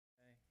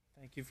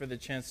Thank you for the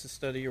chance to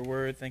study your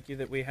word. Thank you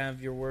that we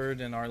have your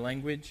word in our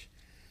language.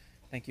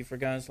 Thank you for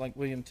guys like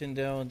William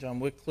Tyndale and John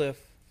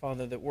Wycliffe,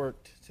 Father, that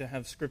worked to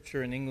have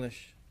scripture in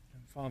English.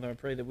 And Father, I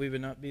pray that we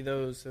would not be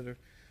those that are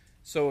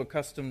so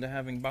accustomed to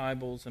having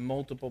Bibles and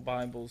multiple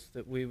Bibles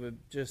that we would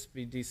just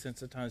be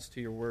desensitized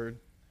to your word.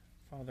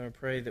 Father, I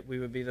pray that we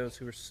would be those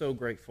who are so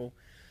grateful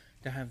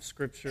to have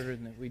scripture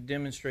and that we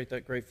demonstrate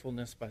that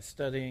gratefulness by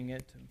studying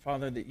it. And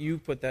Father, that you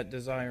put that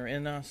desire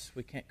in us.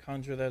 We can't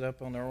conjure that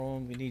up on our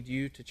own. We need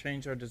you to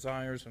change our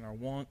desires and our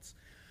wants.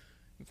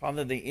 And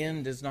Father, the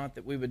end is not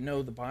that we would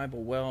know the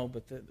Bible well,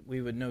 but that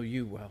we would know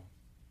you well.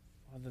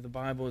 Father, the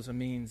Bible is a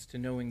means to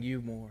knowing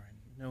you more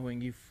and knowing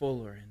you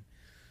fuller. And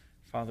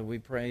Father, we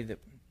pray that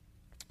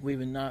we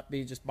would not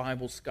be just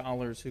Bible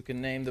scholars who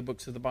can name the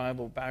books of the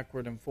Bible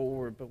backward and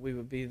forward, but we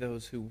would be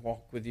those who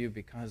walk with you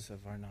because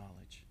of our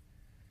knowledge.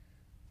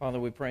 Father,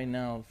 we pray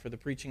now for the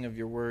preaching of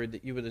your word,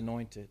 that you would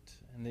anoint it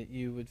and that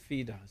you would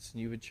feed us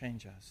and you would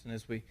change us. And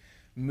as we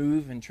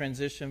move and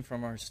transition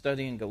from our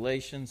study in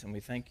Galatians, and we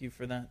thank you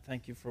for that.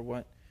 Thank you for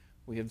what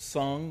we have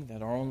sung,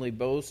 that our only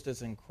boast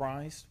is in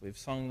Christ. We've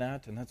sung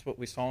that, and that's what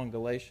we saw in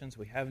Galatians.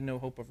 We have no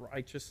hope of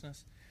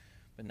righteousness.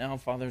 But now,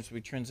 Father, as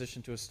we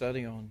transition to a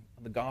study on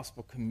the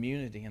gospel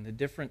community and the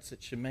difference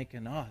it should make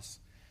in us,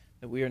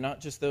 that we are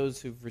not just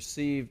those who've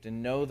received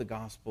and know the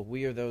gospel,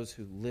 we are those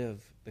who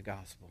live the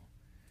gospel.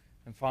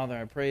 And Father,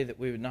 I pray that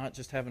we would not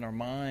just have in our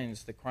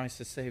minds that Christ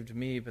has saved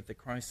me, but that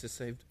Christ has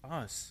saved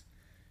us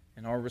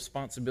and our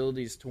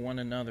responsibilities to one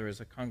another as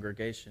a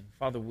congregation.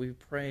 Father, we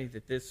pray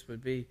that this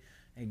would be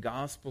a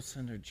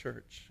gospel-centered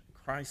church,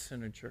 a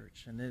Christ-centered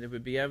church, and that it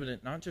would be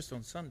evident not just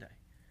on Sunday,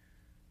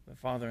 but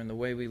Father, in the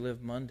way we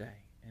live Monday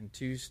and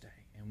Tuesday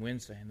and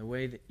Wednesday, and the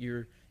way that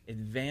you're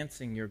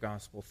advancing your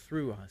gospel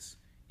through us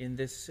in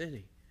this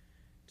city,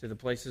 to the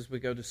places we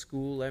go to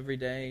school every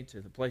day,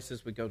 to the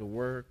places we go to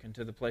work, and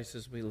to the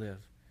places we live.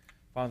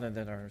 Father,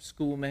 that our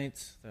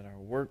schoolmates, that our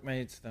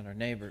workmates, that our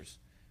neighbors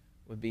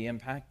would be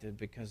impacted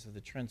because of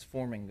the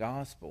transforming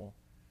gospel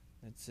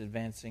that's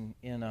advancing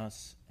in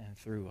us and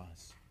through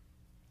us.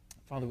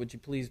 Father, would you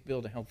please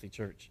build a healthy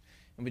church?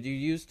 And would you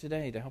use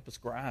today to help us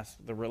grasp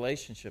the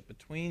relationship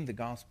between the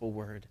gospel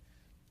word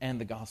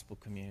and the gospel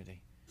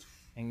community?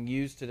 And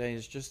use today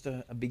as just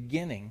a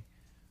beginning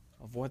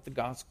of what the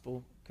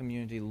gospel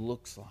community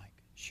looks like.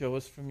 Show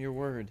us from your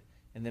word,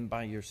 and then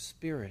by your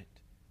Spirit,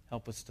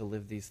 help us to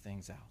live these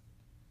things out.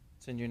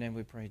 It's in your name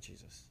we pray,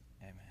 Jesus.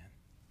 Amen.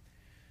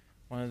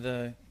 One of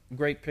the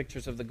great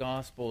pictures of the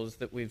gospel is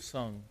that we've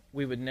sung.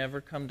 We would never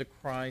come to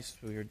Christ.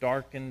 We are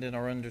darkened in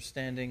our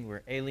understanding.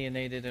 We're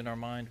alienated in our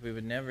mind. We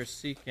would never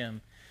seek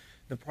him.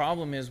 The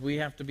problem is we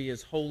have to be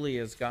as holy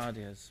as God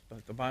is.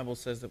 But the Bible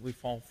says that we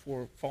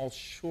fall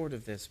short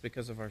of this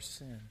because of our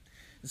sin.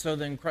 And so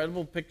the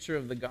incredible picture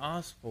of the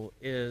gospel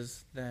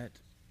is that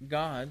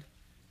God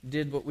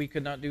did what we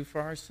could not do for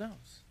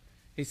ourselves.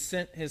 He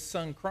sent his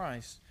Son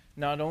Christ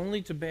not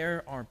only to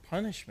bear our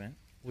punishment,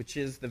 which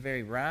is the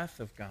very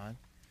wrath of God,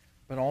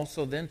 but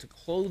also then to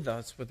clothe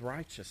us with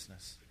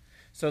righteousness.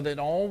 So that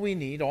all we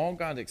need, all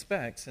God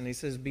expects, and he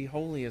says, be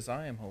holy as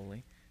I am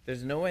holy.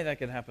 There's no way that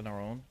could happen on our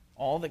own.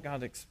 All that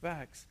God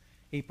expects,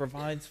 he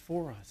provides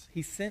for us.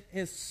 He sent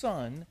his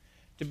Son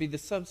to be the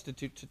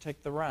substitute to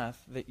take the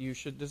wrath that you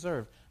should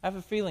deserve. I have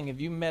a feeling if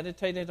you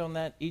meditated on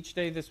that each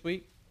day this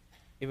week,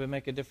 it would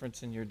make a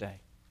difference in your day.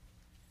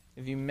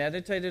 If you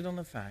meditated on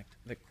the fact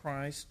that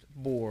Christ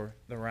bore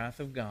the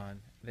wrath of God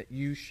that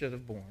you should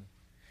have borne,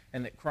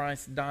 and that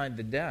Christ died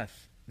the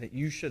death that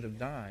you should have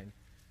died,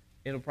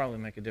 it'll probably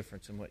make a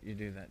difference in what you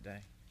do that day.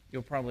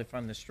 You'll probably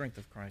find the strength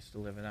of Christ to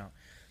live it out.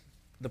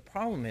 The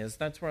problem is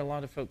that's where a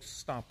lot of folks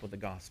stop with the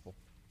gospel.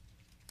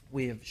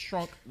 We have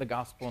shrunk the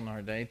gospel in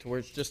our day to where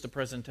it's just a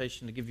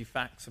presentation to give you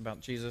facts about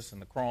Jesus and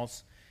the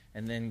cross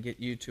and then get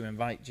you to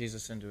invite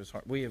Jesus into his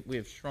heart. We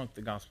have shrunk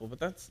the gospel,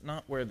 but that's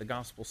not where the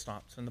gospel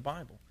stops in the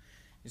Bible.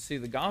 You see,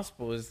 the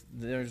gospel is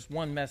there's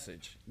one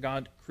message.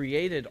 God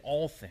created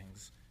all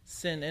things.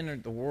 Sin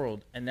entered the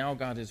world, and now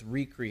God is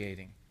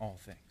recreating all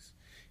things.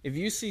 If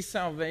you see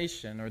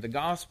salvation or the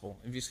gospel,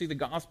 if you see the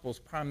gospel as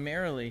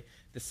primarily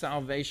the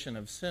salvation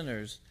of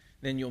sinners,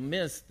 then you'll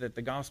miss that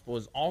the gospel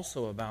is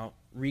also about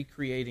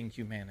recreating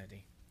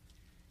humanity.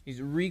 He's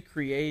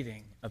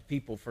recreating a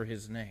people for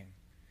his name.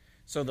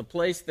 So the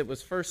place that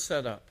was first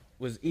set up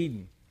was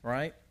Eden,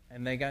 right?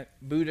 And they got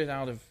booted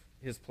out of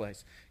his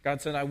place.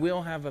 God said, I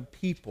will have a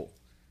people.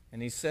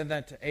 And he said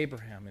that to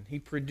Abraham, and he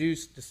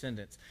produced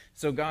descendants.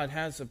 So God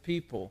has a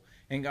people,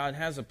 and God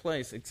has a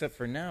place, except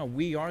for now,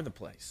 we are the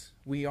place.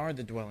 We are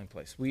the dwelling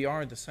place. We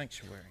are the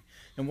sanctuary.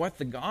 And what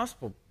the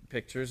gospel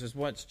pictures is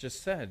what's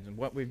just said and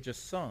what we've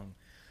just sung.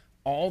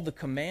 All the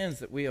commands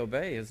that we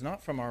obey is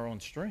not from our own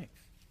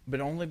strength, but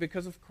only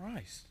because of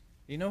Christ.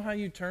 You know how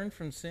you turn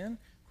from sin?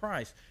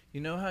 Christ.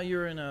 You know how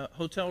you're in a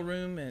hotel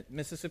room at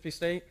Mississippi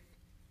State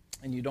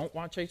and you don't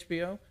watch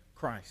HBO?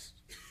 Christ.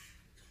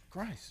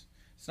 Christ.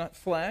 It's not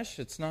flesh.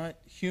 It's not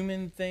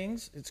human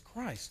things. It's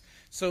Christ.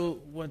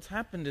 So what's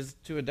happened is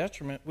to a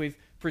detriment. We've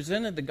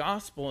presented the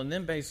gospel and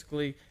then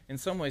basically, in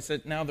some ways,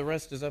 said, now the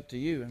rest is up to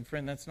you. And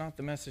friend, that's not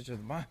the message of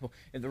the Bible.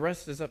 If the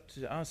rest is up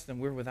to us, then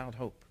we're without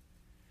hope.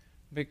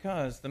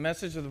 Because the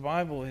message of the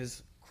Bible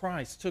is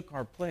Christ took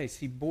our place.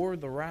 He bore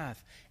the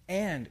wrath.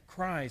 And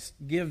Christ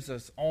gives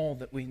us all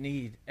that we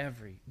need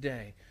every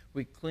day.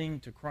 We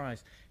cling to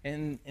Christ.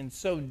 And in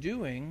so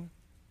doing,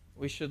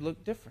 we should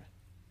look different.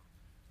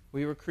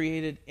 We were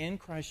created in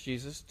Christ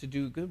Jesus to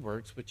do good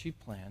works, which He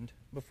planned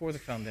before the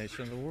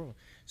foundation of the world.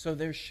 So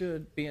there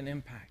should be an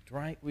impact,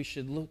 right? We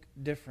should look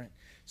different.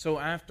 So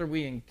after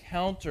we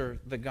encounter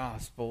the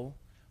gospel,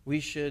 we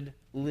should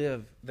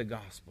live the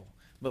gospel.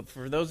 But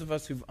for those of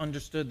us who've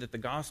understood that the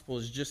gospel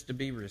is just to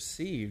be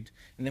received,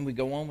 and then we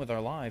go on with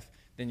our life,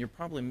 then you're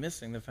probably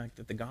missing the fact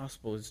that the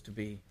gospel is to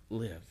be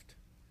lived.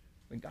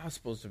 The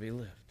gospel is to be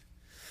lived.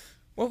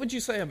 What would you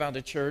say about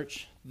a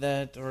church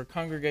or a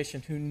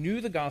congregation who knew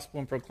the gospel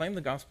and proclaimed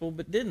the gospel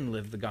but didn't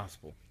live the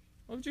gospel?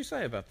 What would you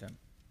say about them?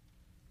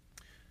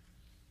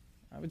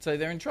 I would say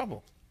they're in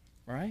trouble,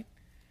 right?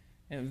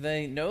 If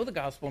they know the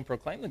gospel and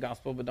proclaim the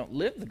gospel but don't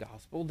live the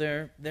gospel,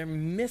 they're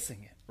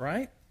missing it,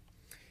 right?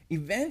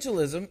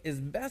 Evangelism is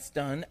best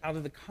done out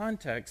of the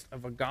context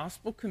of a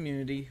gospel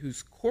community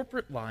whose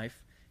corporate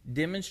life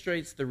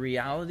demonstrates the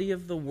reality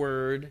of the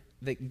word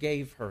that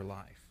gave her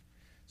life.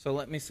 So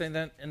let me say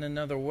that in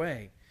another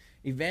way.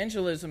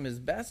 Evangelism is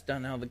best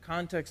done out of the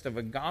context of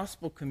a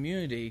gospel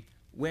community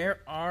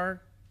where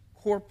our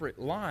corporate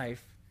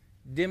life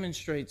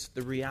demonstrates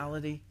the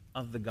reality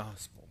of the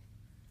gospel.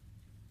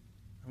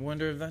 I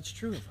wonder if that's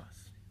true of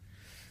us.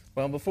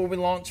 Well, before we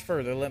launch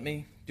further, let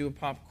me do a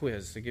pop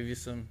quiz to give you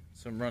some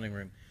running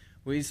room.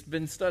 We've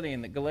been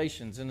studying that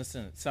Galatians, in a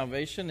sentence,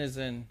 salvation is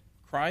in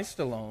Christ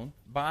alone,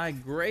 by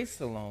grace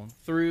alone,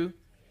 through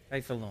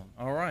faith alone.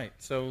 All right,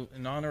 so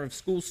in honor of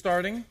school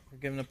starting, we're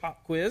giving a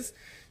pop quiz.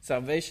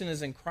 Salvation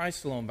is in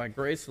Christ alone, by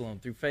grace alone,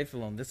 through faith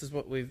alone. This is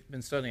what we've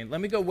been studying.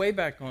 Let me go way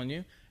back on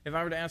you. If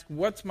I were to ask,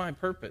 what's my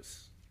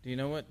purpose? Do you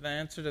know what the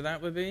answer to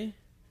that would be?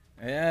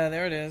 Yeah,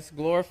 there it is.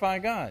 Glorify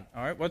God.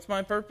 All right, what's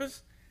my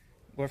purpose?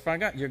 Glorify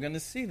God. You're going to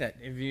see that.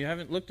 If you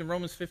haven't looked in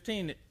Romans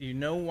 15, you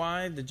know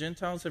why the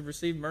Gentiles have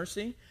received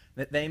mercy?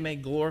 That they may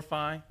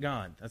glorify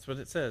God. That's what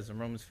it says in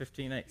Romans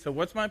 15:8. So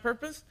what's my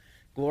purpose?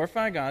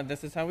 Glorify God.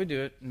 This is how we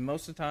do it. And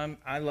most of the time,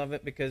 I love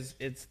it because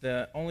it's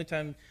the only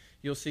time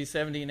you'll see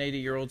 70 and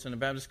 80-year-olds in a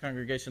Baptist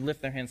congregation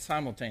lift their hands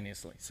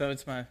simultaneously. So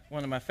it's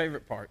one of my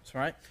favorite parts,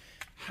 right?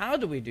 How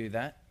do we do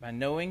that? By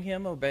knowing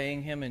Him,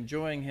 obeying Him,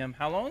 enjoying Him.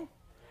 How long?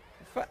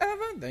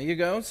 Forever. There you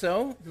go.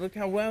 So look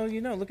how well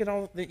you know. Look at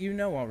all that you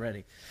know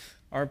already.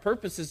 Our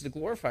purpose is to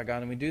glorify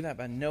God, and we do that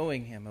by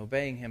knowing Him,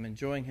 obeying Him,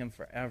 enjoying Him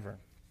forever.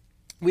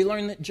 We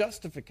learn that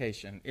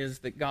justification is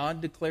that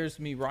God declares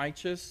me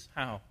righteous.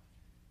 How?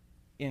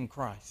 In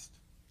Christ.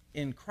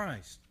 In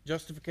Christ.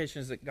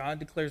 Justification is that God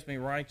declares me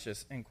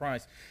righteous in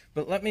Christ.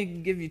 But let me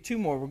give you two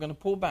more. We're going to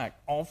pull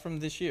back, all from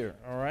this year.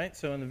 All right?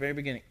 So in the very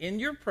beginning. In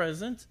your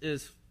presence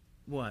is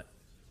what?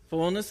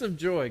 Fullness of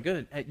joy.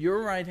 Good. At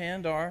your right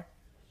hand are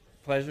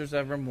pleasures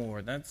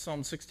evermore. That's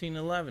Psalm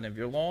 16:11. If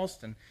you're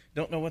lost and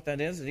don't know what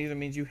that is, it either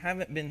means you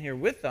haven't been here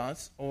with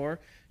us, or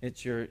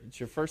it's your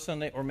first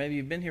Sunday, or maybe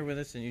you've been here with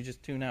us and you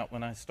just tune out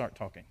when I start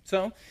talking.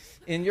 So,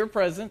 in your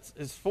presence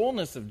is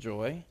fullness of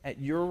joy. At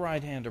your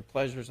right hand are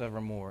pleasures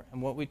evermore.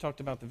 And what we talked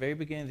about at the very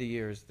beginning of the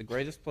year is the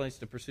greatest place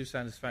to pursue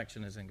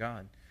satisfaction is in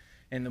God.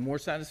 And the more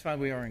satisfied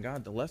we are in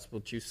God, the less we'll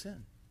choose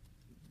sin.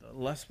 The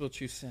less we'll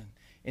choose sin.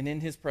 And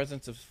in His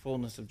presence is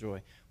fullness of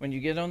joy. When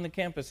you get on the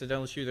campus at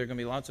LSU, there are going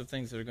to be lots of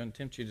things that are going to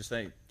tempt you to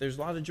say, there's a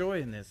lot of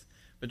joy in this,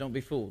 but don't be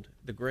fooled.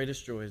 The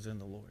greatest joy is in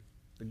the Lord.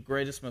 The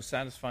greatest, most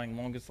satisfying,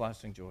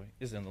 longest-lasting joy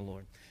is in the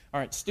Lord. All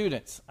right,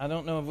 students, I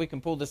don't know if we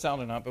can pull this out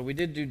or not, but we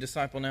did do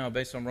Disciple Now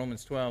based on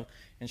Romans 12.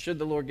 And should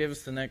the Lord give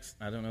us the next,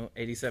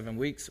 87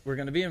 weeks, we're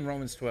going to be in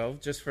Romans 12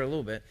 just for a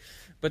little bit.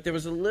 But there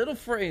was a little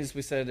phrase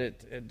we said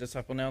at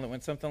Disciple Now that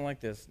went something like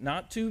this.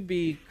 Not to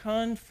be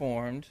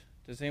conformed.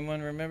 Does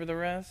anyone remember the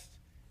rest?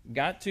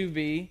 Got to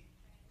be.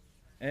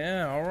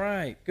 Yeah, all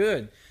right,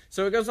 good.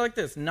 So it goes like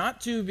this.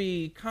 Not to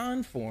be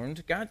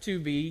conformed, got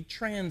to be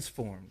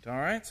transformed. All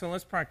right, so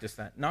let's practice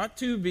that. Not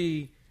to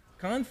be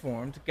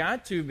conformed,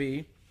 got to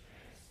be.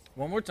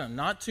 One more time.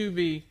 Not to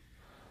be,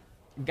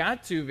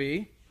 got to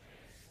be.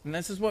 And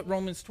this is what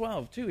Romans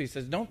 12, too. He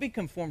says, don't be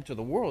conformed to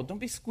the world. Don't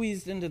be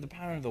squeezed into the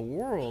pattern of the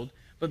world,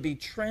 but be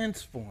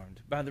transformed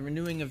by the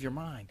renewing of your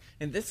mind.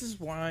 And this is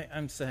why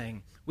I'm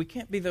saying we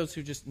can't be those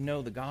who just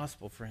know the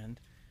gospel, friend.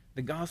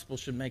 The gospel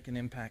should make an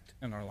impact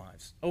in our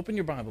lives. Open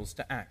your Bibles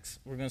to Acts.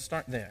 We're going to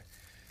start there.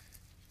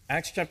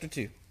 Acts chapter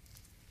 2.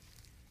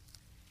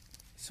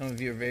 Some of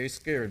you are very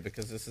scared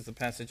because this is a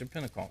passage of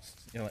Pentecost.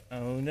 You're like,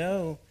 oh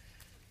no,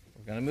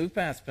 we're going to move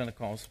past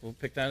Pentecost. We'll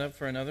pick that up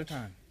for another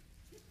time.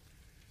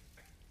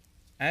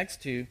 Acts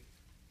 2,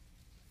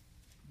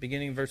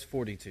 beginning verse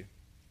 42.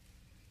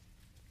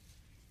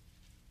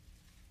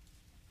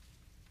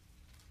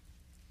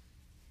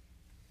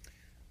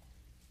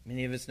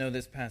 Many of us know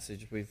this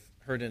passage. We've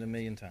heard it a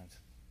million times.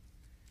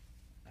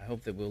 I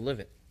hope that we'll live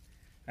it.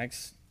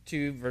 Acts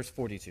 2, verse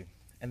 42.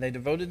 And they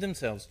devoted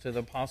themselves to the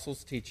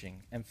apostles'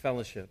 teaching and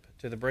fellowship,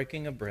 to the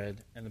breaking of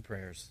bread and the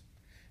prayers.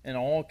 And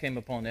all came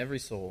upon every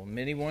soul.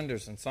 Many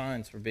wonders and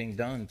signs were being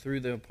done through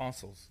the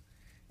apostles.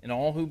 And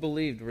all who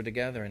believed were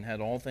together and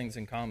had all things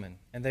in common.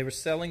 And they were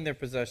selling their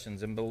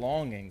possessions and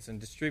belongings and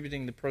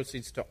distributing the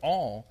proceeds to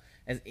all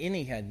as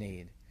any had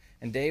need.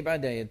 And day by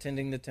day,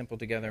 attending the temple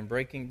together and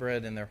breaking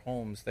bread in their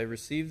homes, they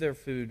received their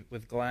food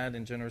with glad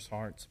and generous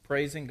hearts,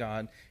 praising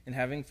God and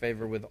having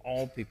favor with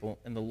all people.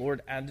 And the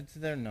Lord added to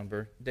their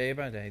number, day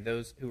by day,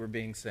 those who were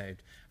being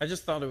saved. I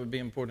just thought it would be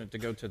important to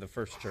go to the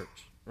first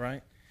church,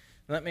 right?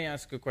 Let me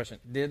ask a question.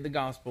 Did the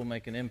gospel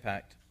make an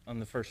impact on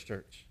the first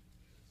church?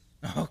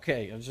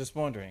 Okay, I was just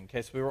wondering, in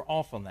case we were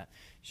off on that.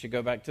 You should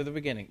go back to the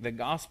beginning. The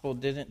gospel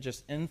didn't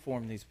just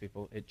inform these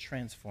people, it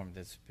transformed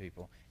these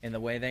people in the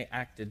way they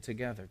acted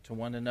together to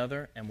one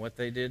another and what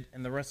they did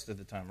in the rest of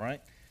the time,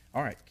 right?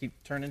 All right, keep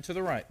turning to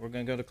the right. We're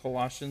going to go to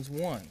Colossians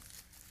 1.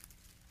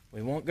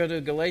 We won't go to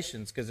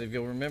Galatians, because if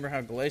you'll remember how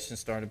Galatians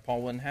started,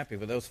 Paul wasn't happy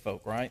with those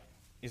folk, right?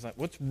 He's like,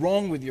 what's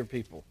wrong with your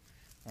people?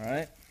 All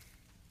right?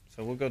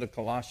 So we'll go to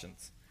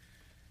Colossians.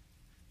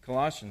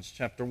 Colossians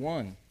chapter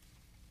 1.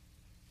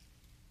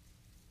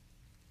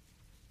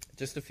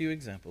 Just a few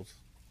examples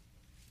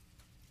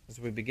as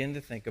we begin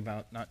to think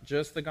about not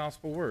just the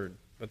gospel word,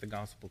 but the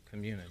gospel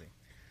community.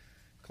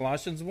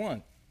 Colossians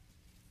 1,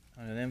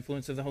 under the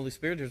influence of the Holy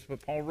Spirit, here's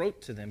what Paul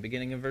wrote to them,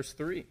 beginning in verse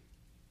 3.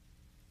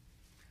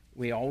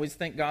 We always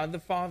thank God the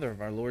Father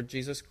of our Lord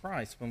Jesus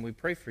Christ when we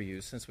pray for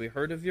you, since we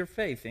heard of your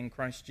faith in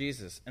Christ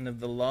Jesus and of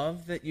the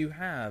love that you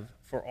have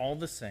for all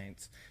the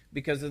saints,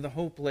 because of the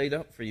hope laid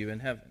up for you in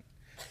heaven.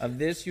 Of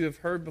this you have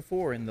heard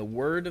before in the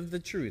word of the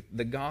truth,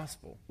 the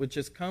gospel, which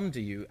has come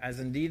to you, as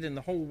indeed in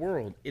the whole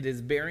world it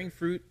is bearing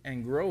fruit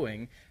and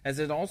growing, as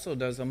it also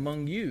does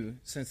among you,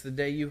 since the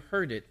day you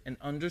heard it and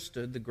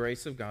understood the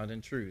grace of God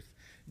in truth,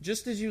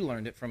 just as you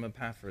learned it from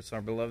Epaphras, our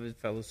beloved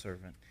fellow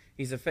servant.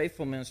 He's a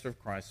faithful minister of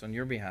Christ on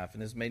your behalf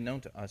and has made known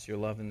to us your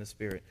love in the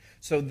Spirit.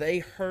 So they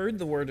heard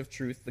the word of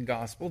truth, the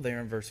gospel, there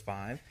in verse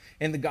 5.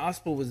 And the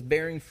gospel was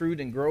bearing fruit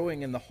and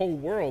growing in the whole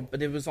world,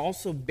 but it was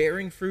also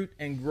bearing fruit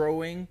and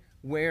growing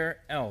where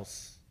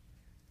else?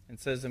 It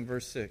says in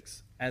verse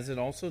 6, as it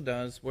also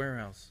does, where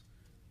else?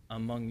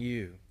 Among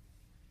you.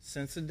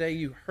 Since the day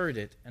you heard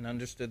it and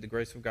understood the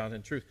grace of God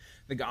in truth.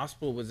 The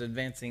gospel was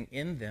advancing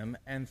in them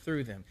and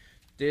through them.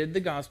 Did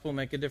the gospel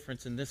make a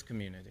difference in this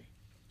community?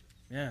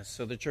 Yes.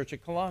 So the church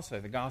at Colossae,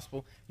 the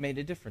gospel made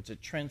a difference.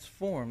 It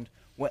transformed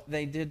what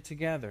they did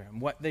together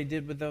and what they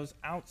did with those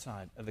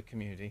outside of the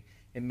community.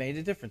 It made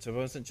a difference. It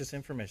wasn't just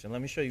information.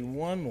 Let me show you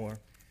one more,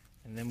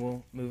 and then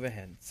we'll move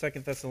ahead. 2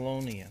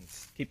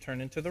 Thessalonians. Keep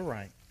turning to the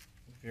right.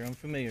 If you're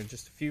unfamiliar,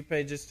 just a few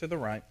pages to the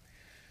right.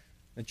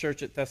 The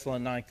church at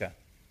Thessalonica.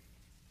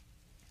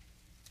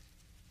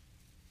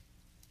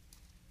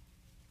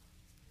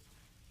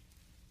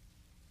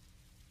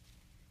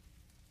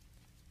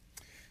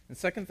 In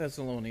 2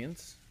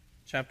 Thessalonians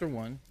chapter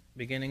 1,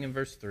 beginning in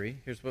verse 3,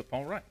 here's what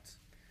Paul writes.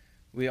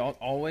 We ought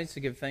always to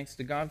give thanks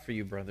to God for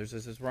you, brothers,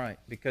 as is right,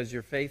 because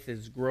your faith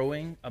is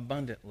growing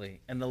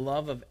abundantly, and the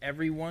love of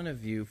every one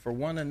of you for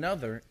one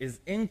another is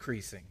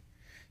increasing.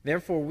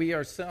 Therefore, we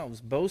ourselves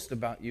boast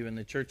about you in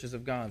the churches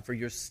of God for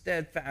your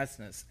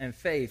steadfastness and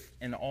faith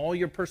in all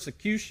your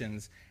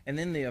persecutions and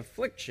in the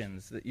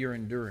afflictions that you're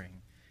enduring.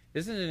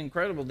 Isn't it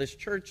incredible? This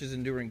church is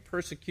enduring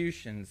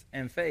persecutions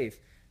and faith,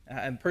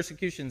 and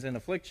persecutions and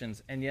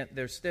afflictions, and yet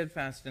they're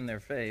steadfast in their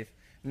faith.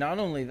 Not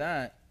only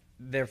that,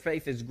 their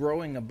faith is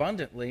growing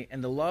abundantly,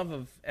 and the love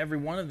of every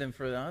one of them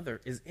for the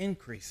other is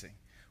increasing.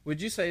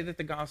 Would you say that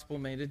the gospel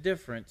made a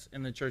difference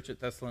in the church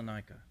at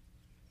Thessalonica?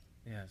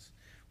 Yes.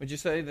 Would you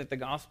say that the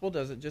gospel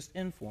doesn't just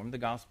inform, the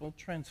gospel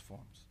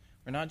transforms?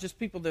 We're not just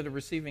people that are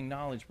receiving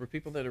knowledge, we're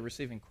people that are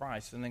receiving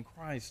Christ, and then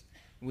Christ,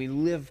 we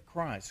live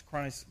Christ.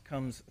 Christ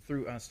comes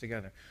through us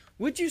together.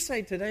 Would you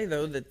say today,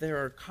 though, that there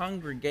are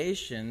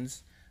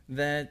congregations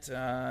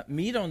that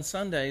meet on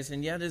Sundays,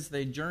 and yet as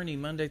they journey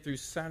Monday through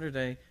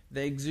Saturday,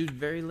 they exude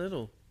very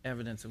little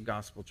evidence of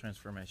gospel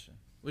transformation?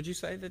 Would you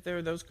say that there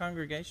are those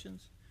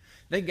congregations?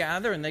 They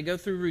gather and they go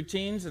through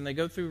routines and they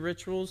go through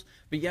rituals,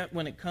 but yet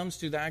when it comes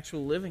to the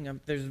actual living,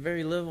 there's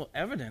very little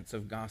evidence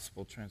of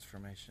gospel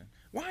transformation.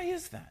 Why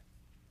is that?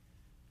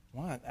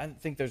 Well, I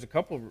think there's a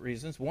couple of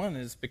reasons. One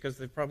is because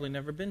they've probably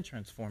never been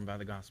transformed by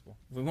the gospel.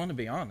 If we want to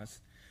be honest,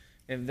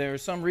 if there are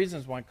some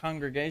reasons why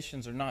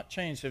congregations are not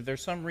changed, if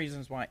there's some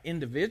reasons why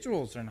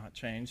individuals are not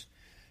changed,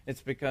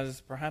 it's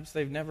because perhaps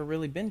they've never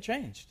really been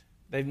changed.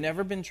 They've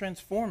never been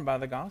transformed by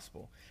the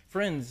gospel.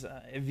 Friends,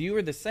 if you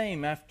are the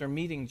same after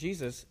meeting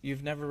Jesus,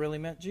 you've never really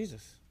met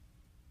Jesus.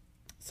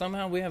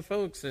 Somehow we have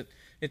folks that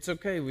it's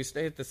okay, we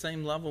stay at the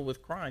same level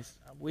with Christ.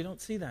 We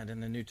don't see that in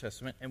the New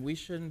Testament, and we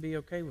shouldn't be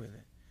okay with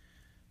it.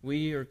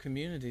 We are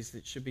communities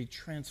that should be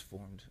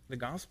transformed. The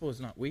gospel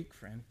is not weak,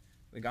 friend.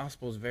 The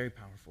gospel is very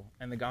powerful,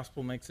 and the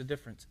gospel makes a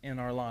difference in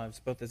our lives,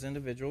 both as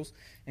individuals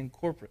and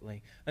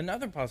corporately.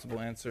 Another possible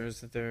answer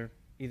is that they're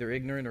either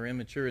ignorant or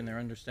immature in their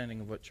understanding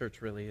of what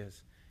church really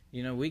is.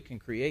 You know, we can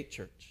create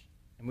church,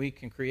 And we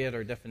can create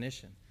our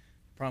definition.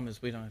 The problem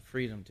is we don't have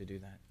freedom to do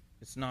that.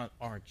 It's not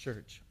our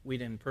church. We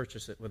didn't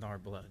purchase it with our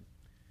blood.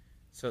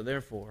 So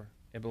therefore,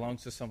 it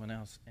belongs to someone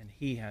else, and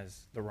he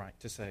has the right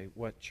to say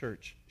what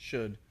church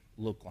should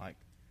look like.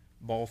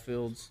 Ball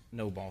fields,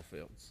 no ball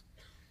fields.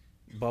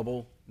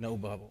 Bubble, no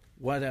bubble.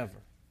 Whatever.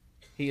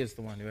 He is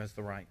the one who has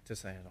the right to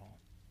say it all.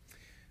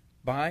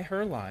 By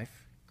her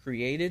life,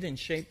 created and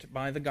shaped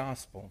by the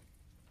gospel,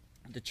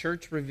 the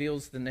church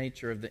reveals the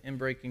nature of the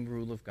inbreaking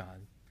rule of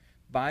God.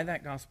 By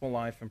that gospel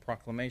life and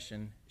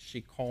proclamation,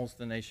 she calls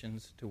the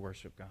nations to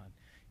worship God.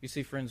 You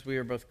see, friends, we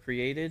are both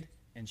created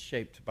and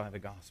shaped by the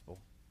gospel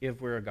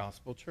if we're a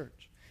gospel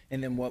church.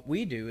 And then what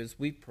we do is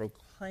we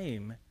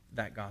proclaim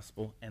that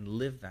gospel and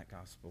live that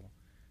gospel,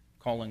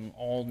 calling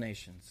all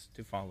nations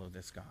to follow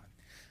this God.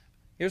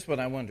 Here's what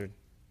I wondered.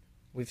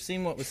 We've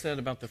seen what was said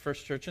about the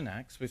first church in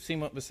Acts. We've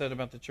seen what was said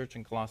about the church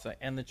in Colossae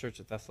and the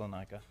church at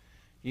Thessalonica.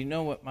 You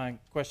know what my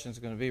question is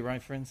going to be,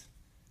 right, friends?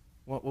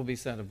 What will be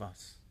said of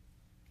us?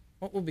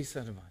 What will be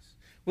said of us?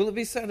 Will it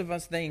be said of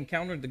us they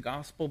encountered the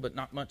gospel, but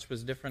not much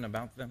was different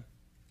about them?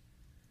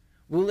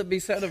 Will it be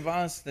said of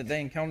us that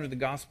they encountered the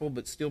gospel,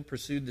 but still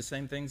pursued the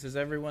same things as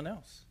everyone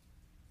else?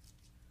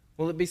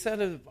 Will it be said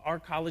of our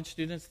college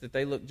students that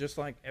they look just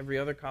like every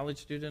other college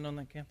student on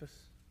that campus?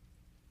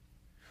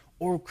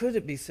 Or could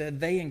it be said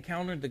they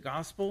encountered the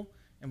gospel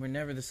and were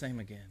never the same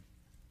again?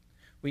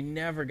 We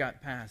never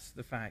got past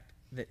the fact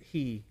that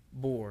he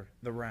bore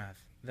the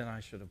wrath that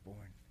I should have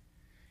borne.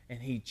 And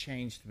he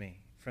changed me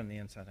from the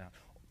inside out.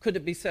 Could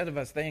it be said of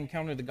us they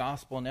encountered the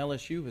gospel and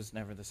LSU was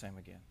never the same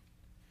again?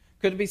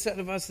 Could it be said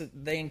of us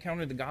that they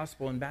encountered the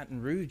gospel and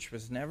Baton Rouge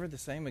was never the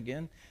same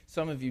again?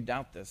 Some of you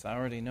doubt this. I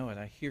already know it.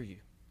 I hear you.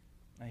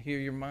 I hear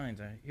your minds.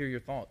 I hear your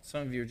thoughts.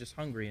 Some of you are just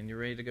hungry and you're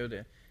ready to go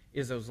to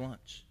Izzo's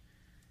lunch.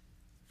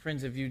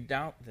 Friends, if you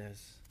doubt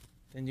this,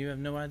 then you have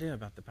no idea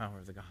about the power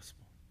of the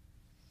gospel.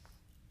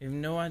 You have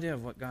no idea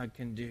of what God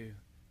can do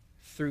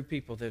through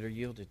people that are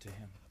yielded to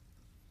him.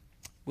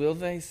 Will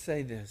they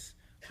say this?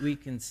 We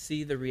can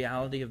see the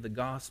reality of the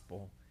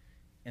gospel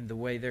in the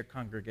way their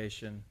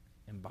congregation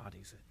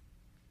embodies it.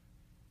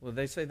 Will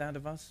they say that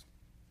of us?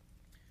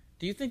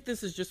 Do you think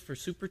this is just for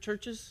super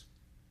churches?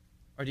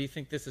 Or do you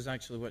think this is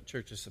actually what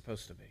church is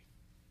supposed to be?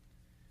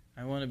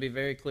 I want to be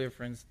very clear,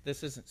 friends.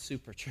 This isn't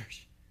super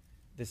church.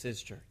 This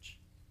is church.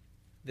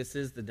 This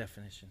is the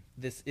definition.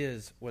 This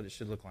is what it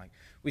should look like.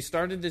 We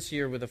started this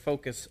year with a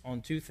focus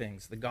on two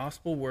things, the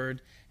gospel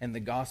word and the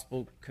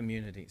gospel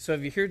community. So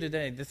if you're here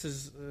today, this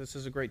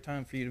is a great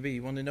time for you to be.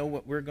 You want to know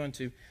what we're going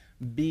to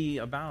be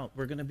about.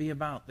 We're going to be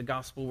about the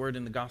gospel word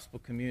and the gospel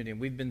community. And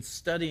we've been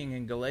studying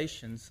in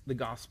Galatians the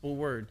gospel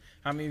word.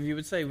 How many of you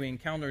would say we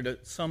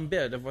encountered some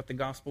bit of what the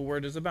gospel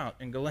word is about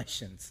in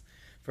Galatians?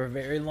 For a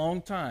very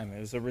long time. It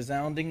was a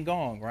resounding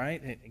gong,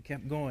 right? It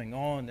kept going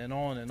on and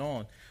on and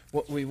on.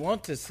 What we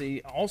want to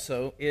see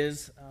also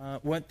is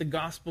what the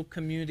gospel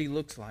community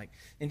looks like.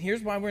 And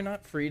here's why we're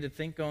not free to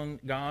think on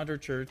God or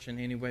church in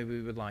any way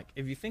we would like.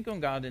 If you think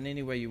on God in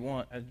any way you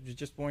want, I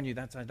just warn you,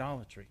 that's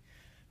idolatry.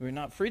 We're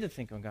not free to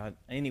think on God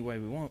any way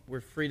we want.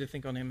 We're free to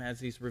think on him as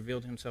he's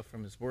revealed himself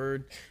from his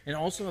word and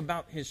also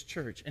about his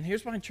church. And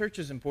here's why church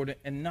is important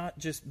and not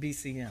just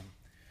BCM.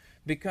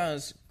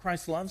 Because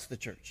Christ loves the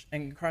church,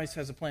 and Christ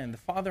has a plan. The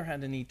Father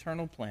had an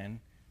eternal plan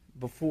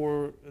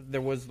before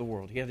there was the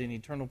world. He had an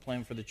eternal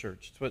plan for the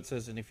church. That's what it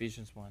says in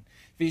Ephesians 1.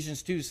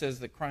 Ephesians 2 says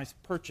that Christ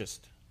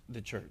purchased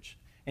the church.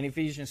 And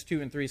Ephesians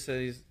 2 and 3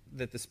 says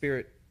that the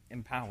Spirit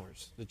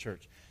empowers the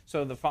church.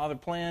 So the Father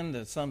planned,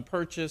 the Son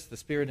purchased, the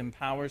Spirit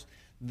empowers.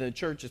 The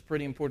church is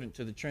pretty important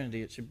to the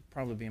Trinity. It should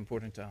probably be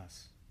important to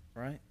us,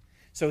 right?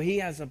 So he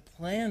has a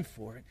plan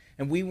for it,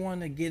 and we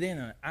want to get in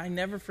on it. I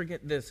never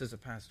forget this as a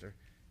pastor.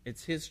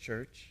 It's his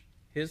church,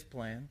 his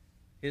plan,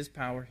 his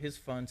power, his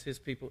funds, his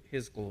people,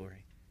 his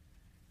glory.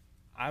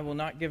 I will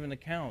not give an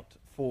account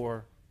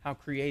for how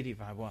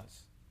creative I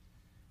was.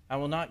 I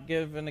will not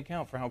give an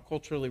account for how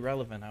culturally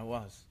relevant I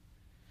was.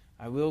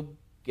 I will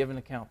give an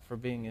account for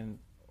being an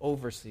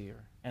overseer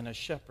and a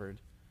shepherd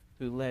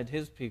who led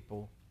his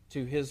people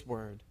to his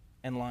word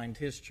and lined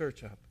his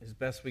church up as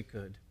best we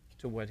could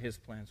to what his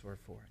plans were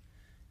for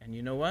it. And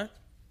you know what?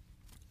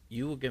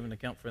 You will give an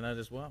account for that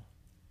as well.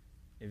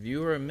 If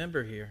you are a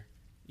member here,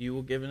 you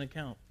will give an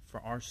account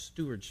for our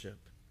stewardship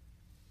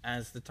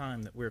as the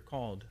time that we're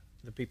called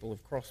the people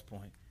of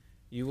Crosspoint.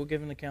 You will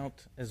give an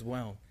account as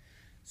well.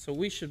 So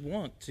we should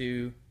want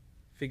to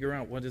figure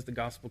out what does the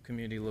gospel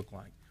community look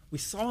like. We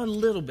saw a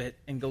little bit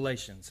in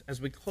Galatians.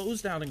 As we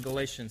closed out in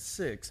Galatians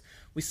 6,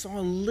 we saw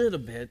a little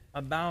bit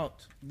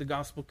about the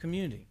gospel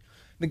community.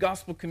 The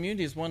gospel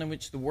community is one in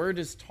which the word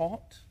is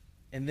taught,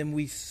 and then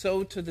we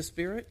sow to the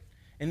Spirit,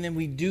 and then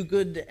we do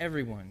good to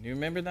everyone. You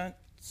remember that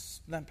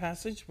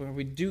passage where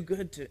we do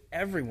good to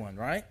everyone,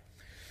 right?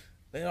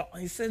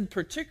 He said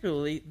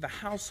particularly the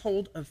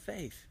household of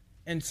faith.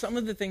 And some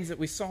of the things that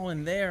we saw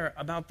in there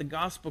about the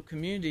gospel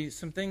community,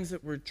 some things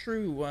that were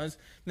true was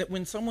that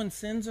when someone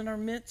sins in our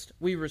midst,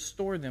 we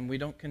restore them. We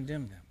don't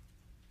condemn them.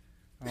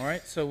 All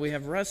right? So we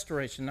have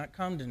restoration, not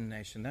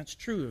condemnation. That's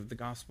true of the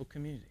gospel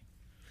community.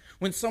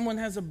 When someone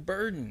has a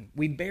burden,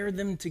 we bear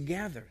them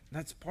together.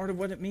 That's part of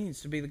what it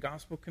means to be the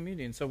gospel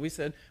community. And so we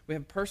said we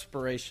have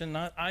perspiration,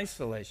 not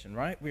isolation,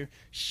 right? We're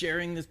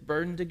sharing this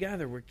burden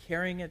together. We're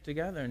carrying it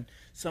together. And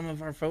some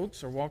of our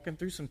folks are walking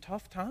through some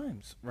tough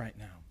times right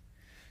now.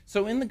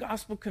 So in the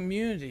gospel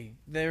community,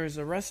 there is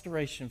a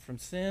restoration from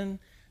sin.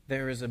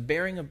 There is a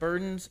bearing of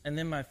burdens. And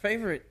then my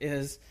favorite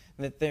is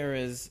that there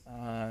is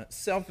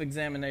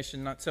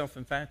self-examination, not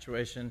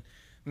self-infatuation.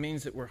 It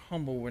means that we're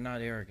humble, we're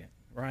not arrogant,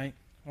 right?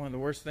 One of the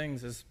worst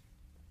things is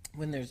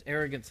when there's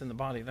arrogance in the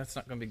body. That's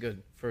not going to be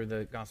good for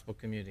the gospel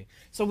community.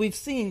 So we've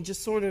seen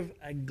just sort of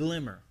a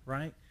glimmer,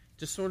 right?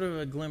 Just sort of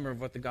a glimmer of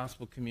what the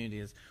gospel community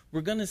is.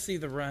 We're going to see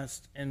the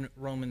rest in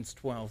Romans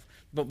 12.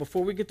 But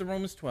before we get to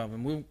Romans 12,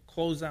 and we'll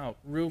close out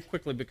real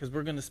quickly because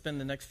we're going to spend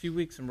the next few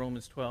weeks in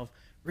Romans 12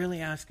 really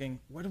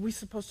asking, what are we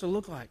supposed to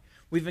look like?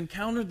 We've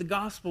encountered the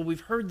gospel,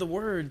 we've heard the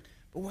word,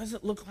 but what does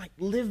it look like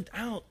lived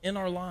out in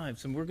our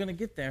lives? And we're going to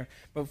get there.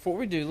 But before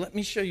we do, let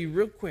me show you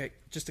real quick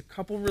just a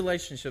couple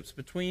relationships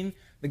between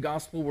the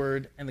gospel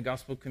word and the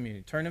gospel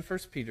community. Turn in 1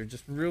 Peter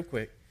just real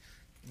quick,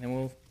 and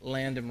we'll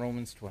land in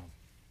Romans 12.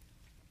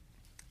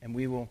 And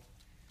we will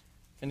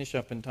finish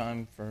up in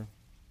time for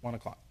 1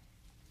 o'clock.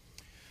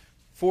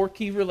 4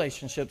 key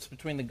relationships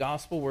between the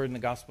gospel word and the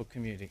gospel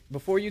community.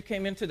 Before you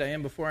came in today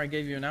and before I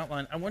gave you an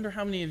outline, I wonder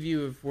how many of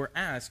you were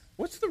asked,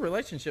 what's the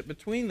relationship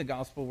between the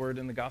gospel word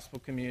and the gospel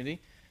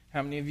community?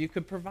 How many of you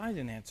could provide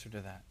an answer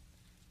to that?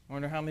 I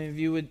wonder how many of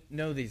you would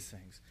know these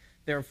things.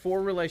 There are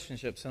 4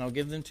 relationships, and I'll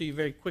give them to you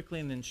very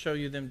quickly and then show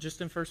you them just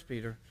in 1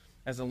 Peter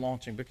as a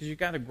launching, because you've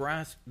got to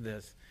grasp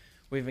this.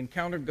 We've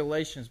encountered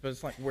Galatians, but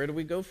it's like, where do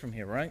we go from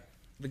here, right?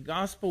 The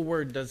gospel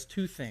word does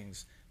 2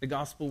 things. The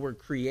gospel word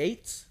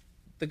creates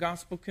the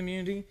gospel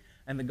community,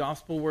 and the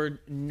gospel word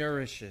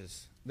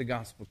nourishes the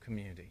gospel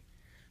community.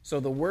 So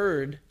the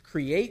word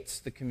creates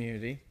the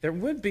community. There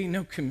would be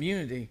no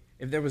community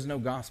if there was no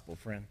gospel,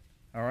 friend.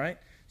 All right?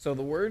 So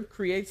the word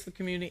creates the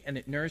community, and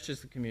it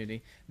nourishes the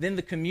community. Then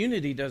the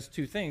community does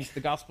 2 things.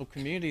 The gospel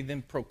community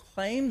then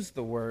proclaims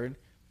the word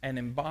and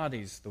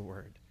embodies the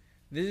word.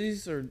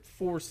 These are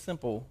 4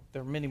 simple,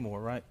 there are many more,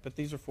 right? But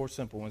these are 4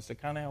 simple ones to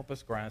kind of help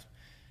us grasp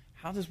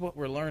how does what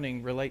we're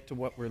learning relate to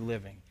what we're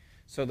living.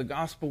 So the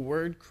gospel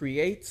word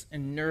creates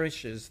and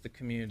nourishes the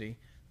community.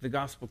 The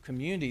gospel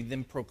community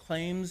then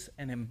proclaims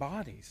and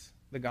embodies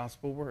the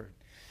gospel word.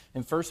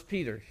 In 1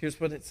 Peter, here's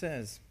what it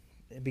says,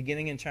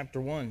 beginning in chapter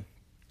 1,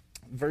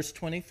 verse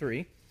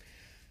 23.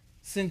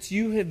 Since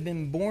you have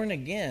been born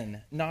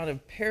again, not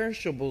of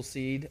perishable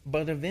seed,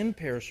 but of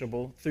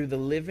imperishable, through the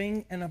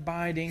living and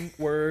abiding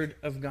word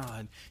of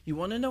God. You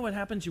want to know what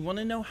happens? You want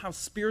to know how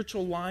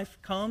spiritual life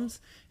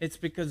comes? It's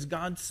because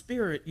God's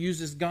Spirit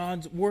uses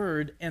God's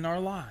word in our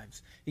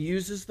lives. He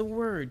uses the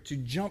word to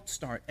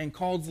jumpstart and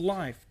cause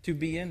life to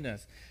be in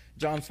us.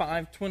 John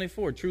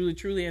 5:24, truly,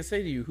 truly, I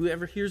say to you,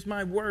 whoever hears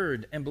my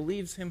word and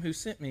believes him who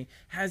sent me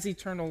has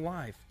eternal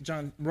life.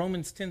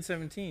 Romans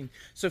 10:17,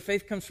 so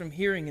faith comes from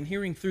hearing, and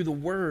hearing through the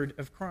word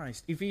of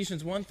Christ.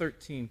 Ephesians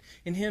 1:13,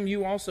 in him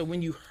you also,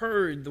 when you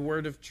heard the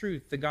word of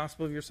truth, the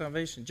gospel of your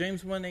salvation.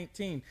 James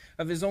 1:18,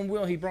 of his own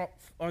will he brought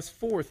us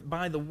forth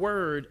by the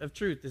word of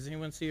truth. Does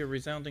anyone see a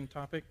resounding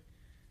topic?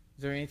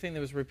 Is there anything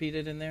that was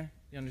repeated in there?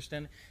 You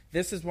understand?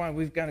 This is why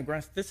we've got to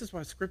grasp, this is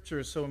why Scripture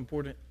is so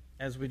important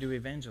as we do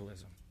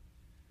evangelism.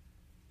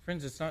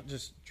 Friends, it's not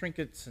just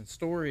trinkets and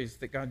stories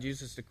that God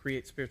uses to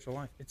create spiritual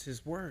life. It's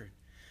his word.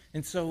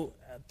 And so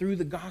through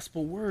the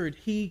gospel word,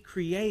 he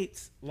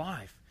creates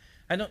life.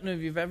 I don't know if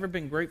you've ever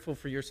been grateful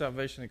for your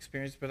salvation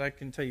experience, but I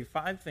can tell you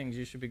 5 things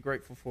you should be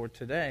grateful for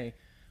today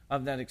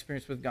of that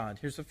experience with God.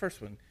 Here's the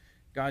first one.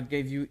 God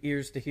gave you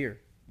ears to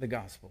hear the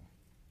gospel.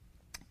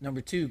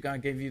 Number 2,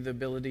 God gave you the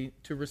ability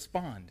to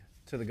respond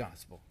to the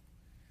gospel.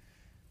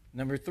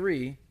 Number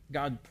 3,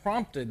 God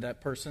prompted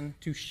that person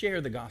to share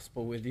the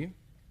gospel with you.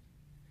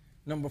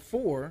 Number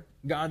 4,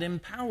 God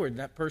empowered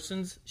that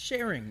person's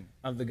sharing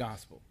of the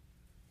gospel.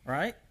 All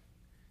right?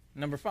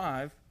 Number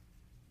 5,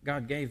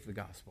 God gave the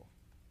gospel.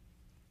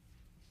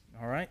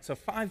 All right? So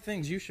 5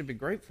 things you should be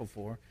grateful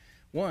for.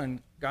 1,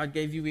 God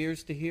gave you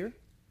ears to hear.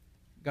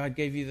 God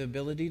gave you the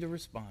ability to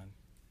respond.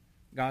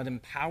 God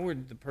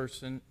empowered the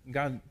person.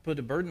 God put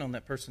a burden on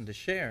that person to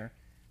share.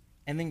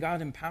 And then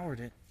God empowered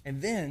it.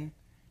 And then,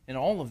 in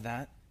all of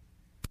that,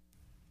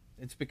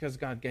 it's because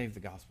God gave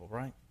the gospel,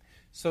 right?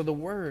 So the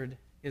word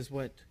is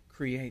what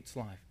creates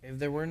life. If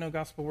there were no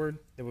gospel word,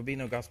 there would be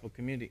no gospel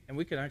community, and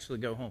we could actually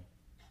go home.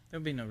 There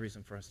would be no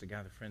reason for us to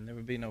gather, friend. There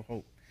would be no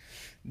hope.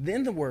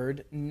 Then the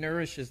word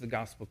nourishes the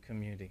gospel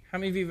community. How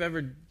many of you have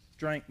ever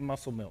drank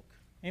muscle milk?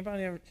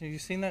 Anybody ever? Have you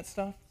seen that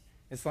stuff?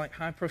 It's like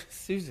high protein.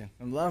 Susan,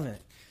 I'm loving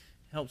it.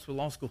 Helps with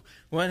law school.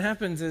 What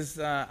happens is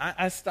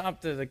I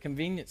stopped at a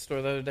convenience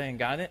store the other day and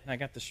got it, and I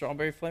got the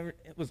strawberry flavor.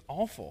 It was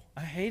awful.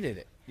 I hated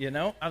it, you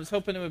know? I was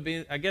hoping it would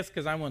be, I guess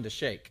because I wanted to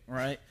shake,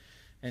 right?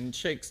 And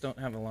shakes don't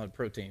have a lot of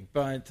protein.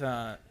 But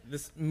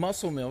this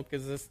muscle milk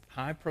is this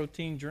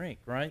high-protein drink,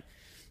 right?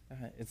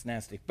 It's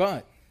nasty.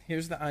 But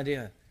here's the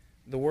idea.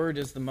 The Word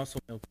is the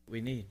muscle milk that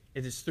we need.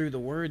 It is through the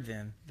Word,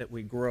 then, that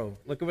we grow.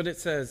 Look at what it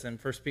says in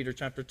 1 Peter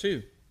chapter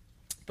 2.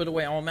 Put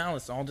away all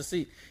malice, all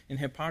deceit, and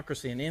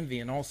hypocrisy, and envy,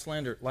 and all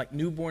slander. Like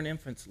newborn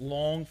infants,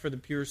 long for the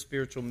pure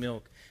spiritual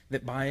milk,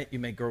 that by it you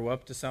may grow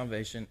up to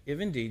salvation, if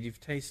indeed you've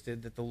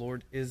tasted that the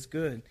Lord is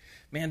good.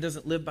 Man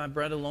doesn't live by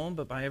bread alone,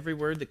 but by every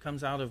word that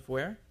comes out of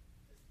where?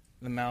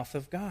 The mouth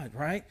of God,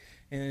 right?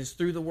 And it's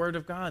through the Word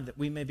of God that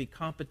we may be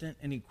competent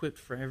and equipped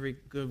for every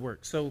good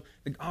work. So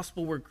the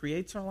gospel word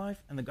creates our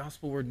life, and the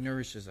gospel word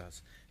nourishes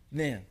us.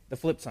 Then, the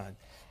flip side,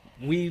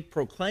 we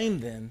proclaim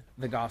then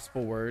the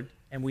gospel word,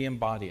 and we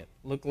embody it.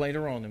 Look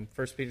later on in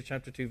 1 Peter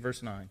chapter 2,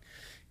 verse 9.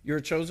 You're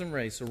a chosen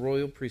race, a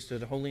royal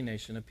priesthood, a holy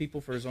nation, a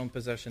people for his own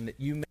possession, that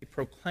you may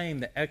proclaim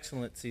the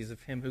excellencies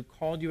of him who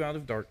called you out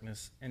of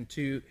darkness and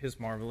to his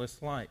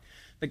marvelous light.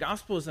 The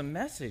gospel is a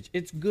message.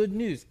 It's good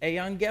news.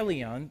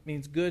 Evangelion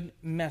means good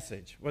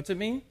message. What's it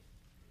mean?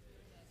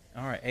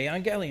 All right,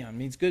 evangelion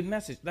means good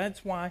message.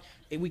 That's why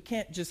we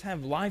can't just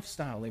have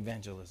lifestyle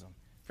evangelism.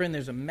 Friend,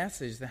 there's a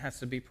message that has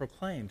to be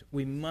proclaimed.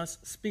 We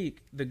must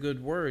speak the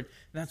good word.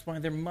 That's why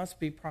there must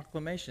be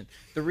proclamation.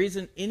 The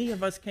reason any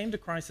of us came to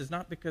Christ is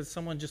not because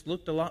someone just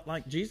looked a lot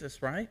like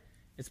Jesus, right?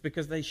 It's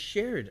because they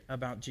shared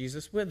about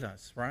Jesus with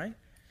us, right?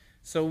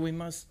 So we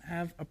must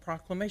have a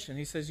proclamation.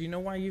 He says, you know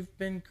why you've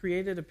been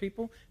created a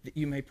people? That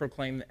you may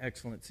proclaim the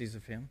excellencies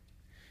of him.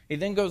 He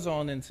then goes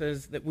on and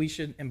says that we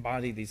should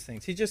embody these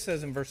things. He just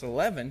says in verse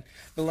 11,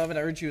 Beloved,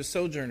 I urge you as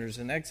sojourners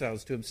and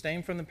exiles to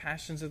abstain from the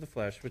passions of the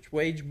flesh, which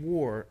wage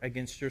war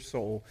against your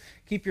soul.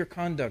 Keep your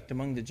conduct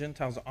among the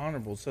Gentiles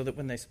honorable, so that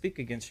when they speak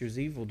against you as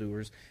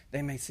evildoers,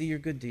 they may see your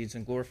good deeds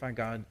and glorify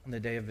God on the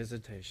day of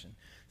visitation.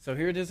 So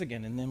here it is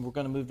again, and then we're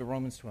going to move to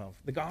Romans 12.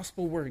 The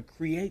gospel word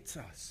creates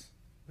us.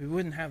 We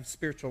wouldn't have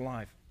spiritual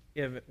life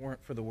if it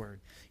weren't for the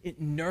word.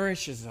 It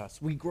nourishes us.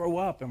 We grow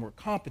up and we're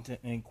competent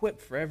and equipped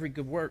for every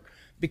good work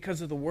because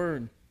of the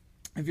word.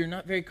 If you're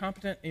not very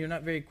competent and you're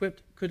not very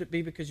equipped, could it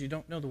be because you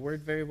don't know the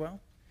word very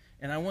well?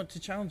 And I want to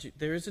challenge you.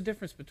 There is a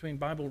difference between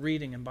Bible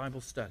reading and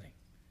Bible study.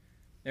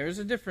 There is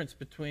a difference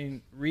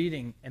between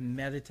reading and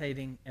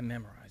meditating and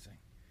memorizing.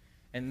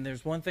 And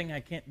there's one thing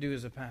I can't do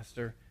as a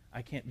pastor.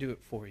 I can't do it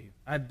for you.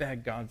 I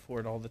beg God for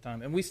it all the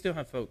time. And we still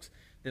have folks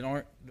that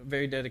aren't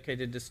very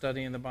dedicated to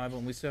studying the Bible,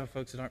 and we still have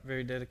folks that aren't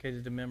very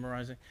dedicated to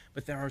memorizing,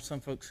 but there are some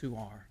folks who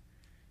are.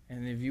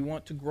 And if you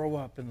want to grow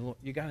up in the Lord,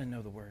 you got to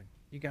know the Word.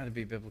 You got to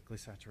be biblically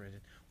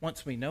saturated.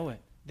 Once we know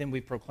it, then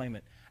we proclaim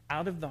it.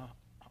 Out of the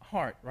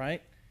heart,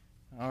 right?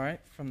 All right?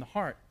 From the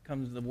heart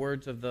comes the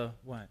words of the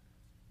what?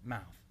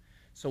 Mouth.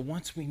 So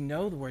once we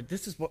know the Word,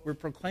 this is what we're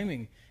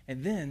proclaiming,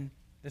 and then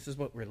this is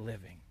what we're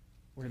living.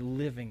 We're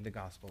living the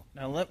gospel.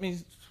 Now let me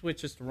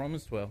switch us to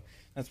Romans 12.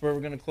 That's where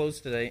we're going to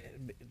close today.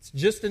 It's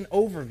just an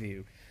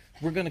overview.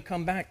 We're going to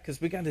come back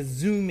because we got to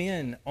zoom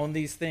in on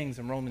these things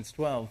in Romans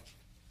 12.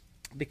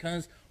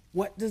 Because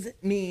what does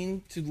it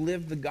mean to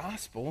live the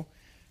gospel?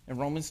 And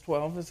Romans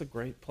 12 is a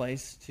great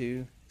place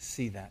to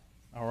see that.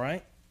 All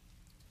right?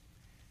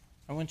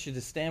 I want you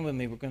to stand with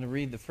me. We're going to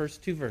read the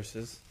first two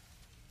verses,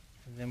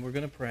 and then we're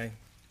going to pray,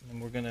 and then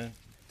we're going to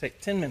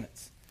take 10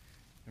 minutes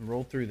and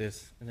roll through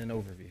this in an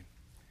overview.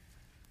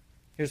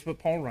 Here's what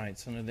Paul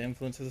writes under the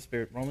influence of the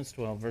Spirit, Romans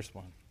 12, verse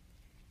 1.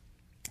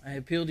 I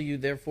appeal to you,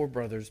 therefore,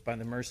 brothers, by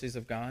the mercies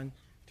of God,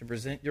 to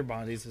present your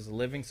bodies as a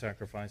living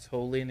sacrifice,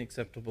 holy and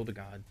acceptable to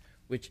God,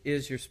 which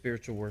is your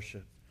spiritual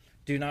worship.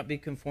 Do not be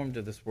conformed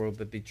to this world,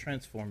 but be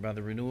transformed by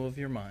the renewal of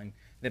your mind,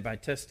 that by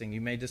testing you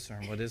may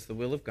discern what is the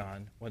will of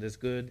God, what is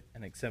good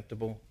and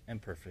acceptable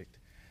and perfect.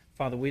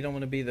 Father, we don't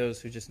want to be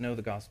those who just know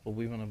the gospel.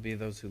 We want to be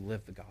those who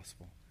live the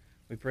gospel.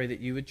 We pray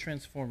that you would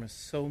transform us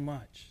so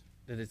much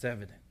that it's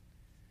evident,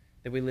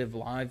 that we live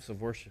lives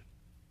of worship,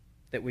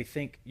 that we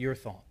think your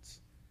thoughts,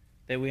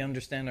 that we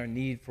understand our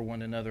need for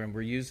one another, and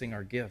we're using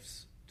our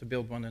gifts to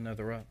build one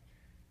another up,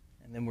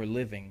 and then we're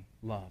living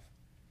love.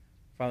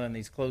 Father, in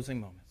these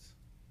closing moments,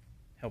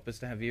 help us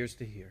to have ears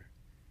to hear.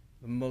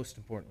 But most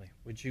importantly,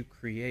 would you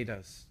create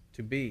us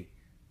to be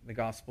the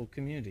gospel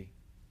community?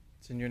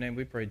 It's in your name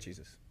we pray,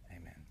 Jesus.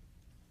 Amen.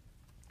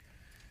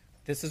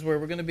 This is where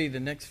we're going to be the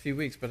next few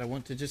weeks, but I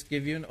want to just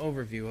give you an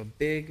overview, a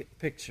big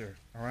picture,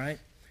 all right?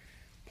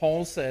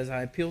 Paul says,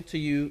 I appeal to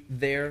you,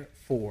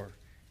 therefore.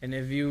 And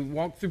if you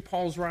walk through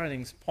Paul's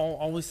writings, Paul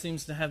always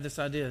seems to have this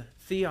idea.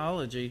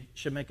 Theology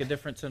should make a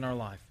difference in our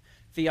life.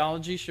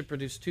 Theology should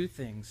produce two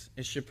things.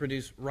 It should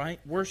produce right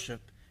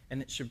worship,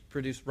 and it should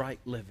produce right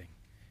living.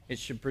 It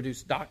should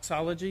produce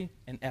doxology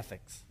and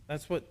ethics.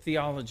 That's what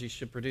theology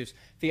should produce.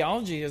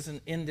 Theology is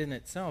an end in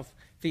itself.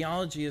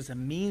 Theology is a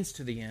means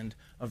to the end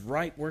of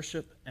right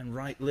worship and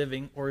right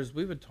living, or as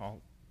we would talk,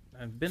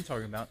 I've been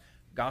talking about,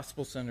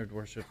 gospel-centered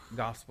worship,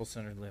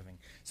 gospel-centered living.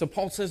 So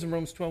Paul says in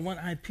Romans 12:1,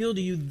 I appeal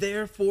to you,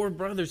 therefore,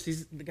 brothers.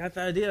 He's got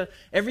the idea.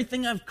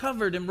 Everything I've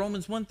covered in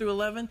Romans 1 through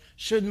 11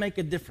 should make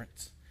a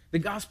difference. The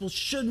gospel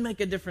should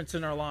make a difference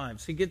in our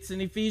lives. He gets in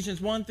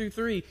Ephesians 1 through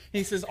 3, and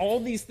he says all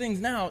these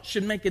things now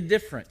should make a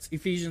difference.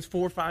 Ephesians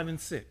 4, 5, and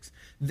 6.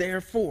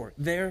 Therefore,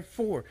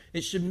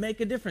 it should make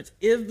a difference.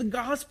 If the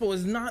gospel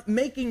is not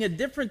making a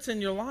difference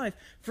in your life,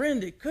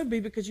 friend, it could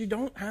be because you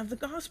don't have the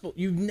gospel.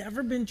 You've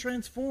never been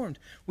transformed.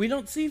 We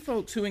don't see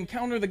folks who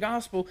encounter the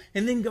gospel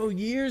and then go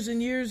years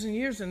and years and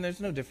years, and there's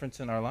no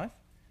difference in our life.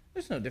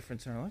 There's no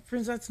difference in our life.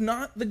 Friends, that's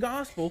not the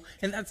gospel,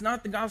 and that's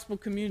not the gospel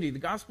community. The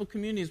gospel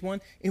community is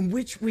one in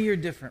which we are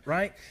different,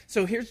 right?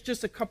 So here's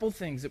just a couple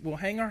things that we'll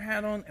hang our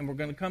hat on, and we're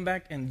going to come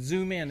back and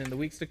zoom in the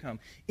weeks to come.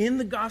 In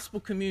the gospel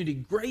community,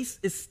 grace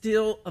is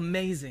still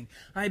amazing.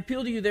 I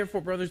appeal to you, therefore,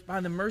 brothers,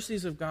 by the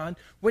mercies of God.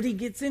 What he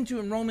gets into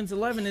in Romans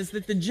 11 is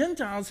that the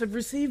Gentiles have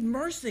received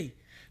mercy.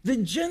 The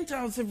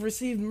Gentiles have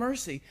received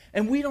mercy,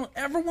 and we don't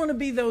ever want to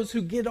be those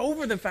who get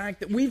over the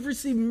fact that we've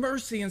received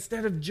mercy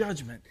instead of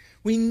judgment.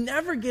 We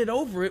never get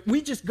over it.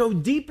 We just go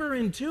deeper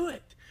into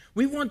it.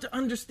 We want to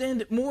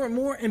understand it more and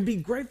more and be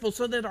grateful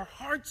so that our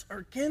hearts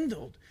are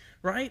kindled,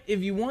 right? If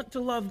you want to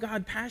love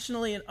God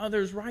passionately and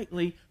others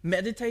rightly,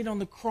 meditate on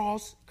the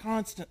cross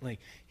constantly.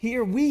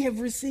 Here we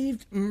have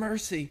received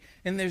mercy,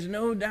 and there's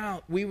no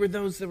doubt we were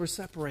those that were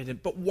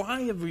separated. But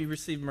why have we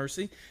received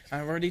mercy?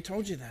 I've already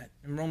told you that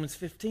in Romans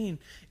 15.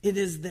 It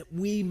is that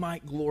we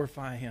might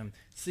glorify him.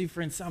 See,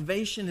 friends,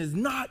 salvation is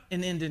not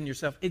an end in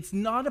yourself. It's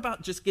not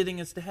about just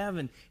getting us to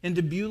heaven,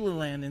 into Beulah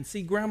land, and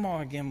see Grandma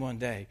again one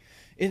day.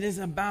 It is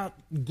about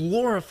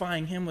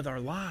glorifying him with our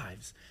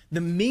lives.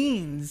 The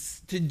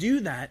means to do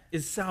that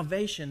is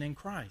salvation in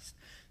Christ.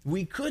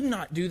 We could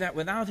not do that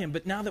without him,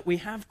 but now that we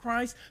have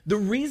Christ, the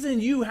reason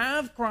you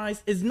have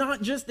Christ is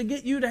not just to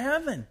get you to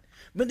heaven,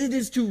 but it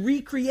is to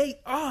recreate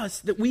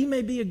us that we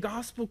may be a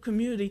gospel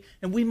community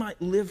and we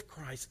might live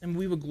Christ and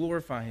we will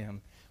glorify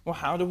him. Well,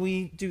 how do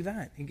we do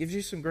that? He gives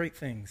you some great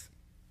things.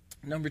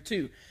 Number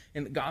 2,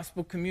 in the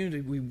gospel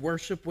community, we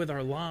worship with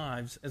our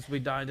lives as we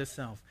die to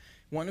self.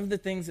 One of the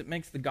things that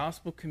makes the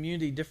gospel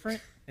community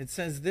different, it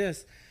says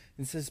this.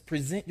 It says,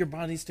 present your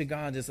bodies to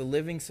God as a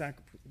living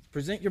sacrifice,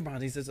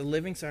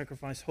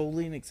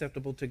 holy and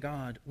acceptable to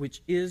God,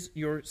 which is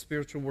your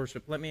spiritual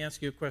worship. Let me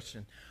ask you a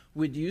question.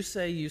 Would you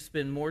say you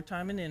spend more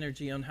time and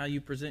energy on how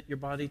you present your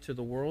body to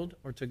the world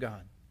or to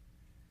God?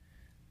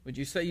 Would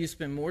you say you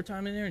spend more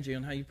time and energy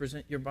on how you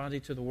present your body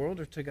to the world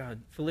or to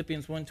God?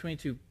 Philippians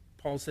 1:22.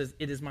 Paul says,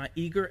 it is my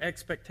eager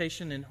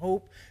expectation and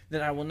hope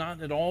that I will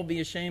not at all be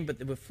ashamed, but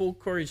that with full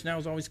courage now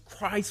as always,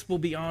 Christ will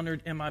be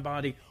honored in my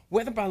body,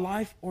 whether by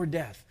life or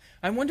death.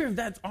 I wonder if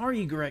that's our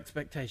eager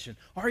expectation.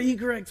 Our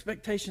eager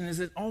expectation is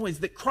that always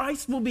that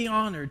Christ will be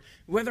honored.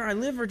 Whether I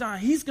live or die,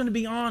 he's going to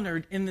be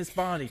honored in this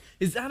body.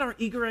 Is that our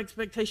eager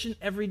expectation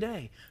every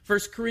day? 1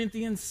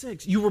 Corinthians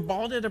 6, you were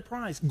bought at a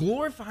price.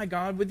 Glorify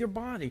God with your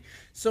body.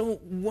 So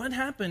what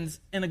happens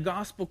in a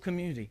gospel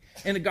community?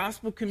 In a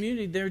gospel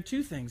community, there are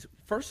two things.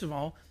 First of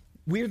all,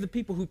 we're the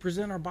people who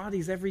present our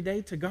bodies every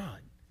day to God.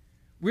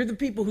 We're the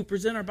people who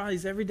present our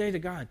bodies every day to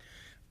God.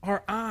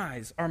 Our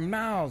eyes, our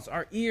mouths,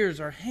 our ears,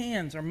 our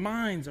hands, our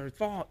minds, our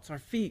thoughts, our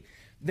feet,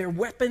 they're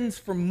weapons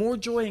for more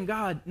joy in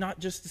God, not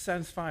just to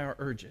satisfy our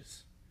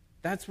urges.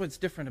 That's what's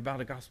different about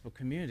a gospel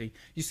community.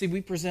 You see,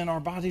 we present our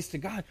bodies to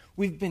God.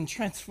 We've been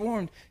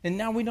transformed, and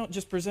now we don't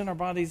just present our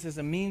bodies as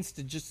a means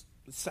to just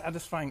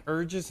satisfying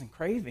urges and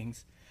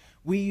cravings.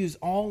 We use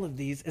all of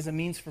these as a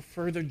means for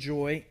further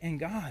joy in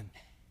God.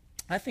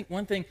 I think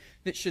one thing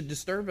that should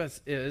disturb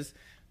us is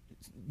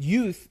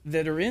youth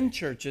that are in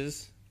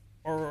churches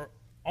are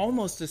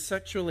almost as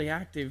sexually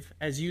active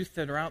as youth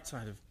that are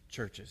outside of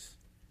churches.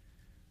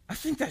 I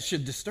think that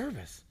should disturb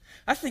us.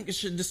 I think it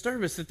should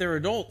disturb us that there are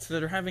adults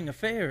that are having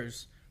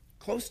affairs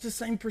close to the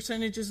same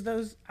percentage as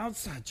those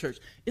outside church.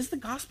 Is the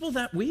gospel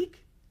that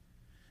weak?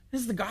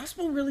 Has the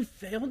gospel really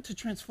failed to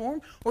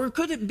transform? Or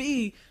could it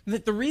be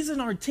that the reason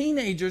our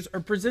teenagers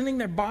are presenting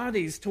their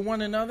bodies to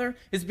one another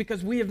is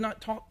because we have not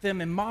taught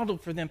them and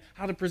modeled for them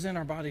how to present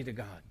our body to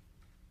God?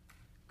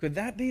 Could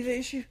that be the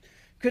issue?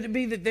 Could it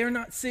be that they're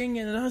not seeing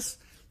in us?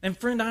 And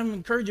friend, I'm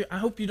encouraging you, I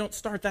hope you don't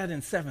start that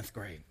in 7th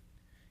grade.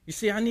 You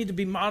see, I need to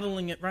be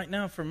modeling it right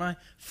now for my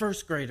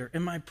first grader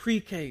and my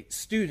pre-K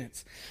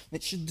students.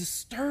 It should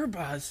disturb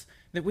us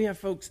that we have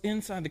folks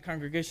inside the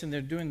congregation that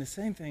are doing the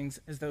same things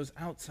as those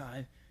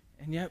outside,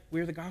 and yet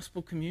we're the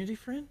gospel community,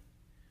 friend.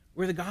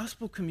 We're the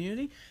gospel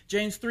community.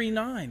 James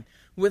 3:9,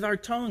 with our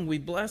tongue we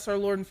bless our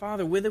Lord and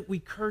Father. With it we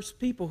curse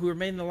people who are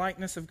made in the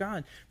likeness of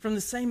God. From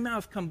the same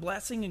mouth come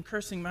blessing and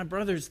cursing. My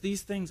brothers,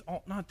 these things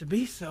ought not to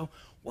be so.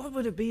 What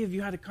would it be if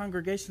you had a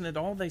congregation that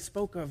all they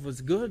spoke of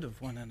was good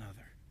of one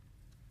another?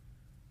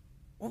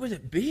 What would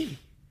it be?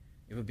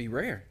 It would be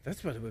rare.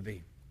 That's what it would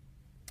be.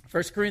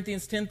 1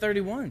 Corinthians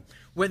 10:31,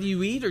 whether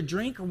you eat or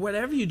drink or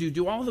whatever you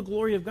do all the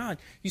glory of God.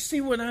 You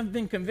see what I've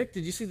been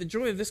convicted. You see the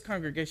joy of this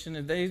congregation,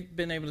 and they've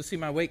been able to see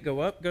my weight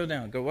go up, go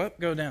down, go up,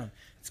 go down.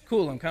 It's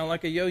cool. I'm kind of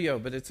like a yo-yo,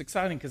 but it's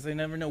exciting because they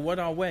never know what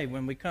I'll weigh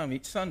when we come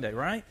each Sunday,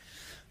 right?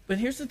 But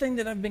here's the thing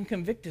that I've been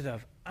convicted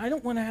of. I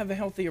don't want to have a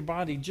healthier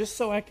body just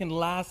so I can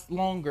last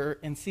longer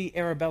and see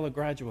Arabella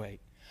graduate.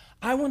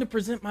 I want to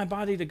present my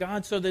body to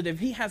God so that if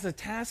he has a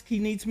task he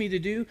needs me to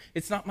do,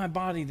 it's not my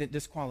body that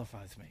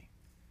disqualifies me.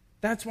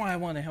 That's why I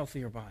want a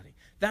healthier body.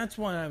 That's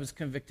what I was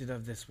convicted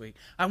of this week.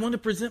 I want to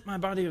present my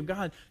body to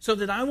God so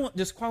that I won't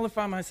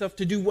disqualify myself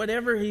to do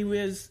whatever he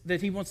is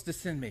that he wants to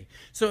send me.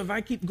 So if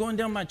I keep going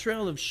down my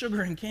trail of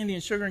sugar and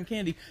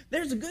candy,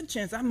 there's a good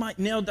chance I might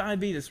nail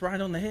diabetes right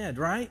on the head,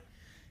 right?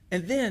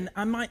 And then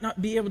I might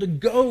not be able to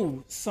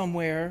go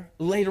somewhere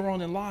later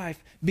on in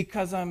life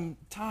because I'm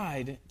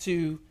tied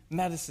to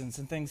medicines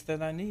and things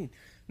that I need.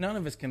 None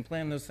of us can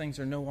plan those things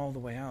or know all the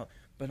way out,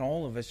 but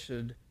all of us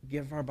should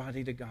give our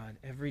body to God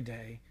every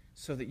day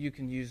so that you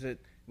can use it.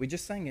 We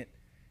just sang it.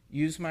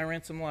 Use my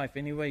ransom life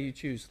any way you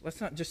choose. Let's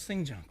not just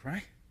sing junk,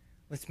 right?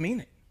 Let's mean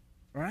it,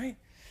 right?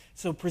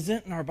 So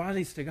presenting our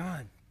bodies to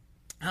God.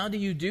 How do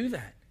you do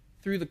that?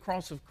 Through the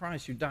cross of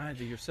Christ, you died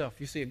to yourself.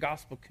 You see, a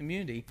gospel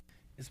community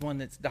is one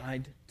that's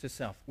died to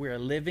self. We're a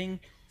living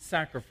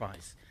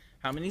sacrifice.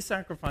 How many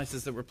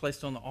sacrifices that were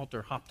placed on the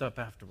altar hopped up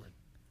afterward?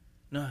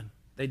 None.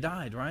 They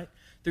died, right?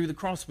 Through the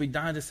cross, we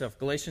died to self.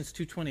 Galatians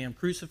 2:20, I'm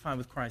crucified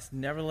with Christ.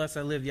 Nevertheless,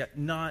 I live, yet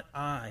not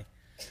I.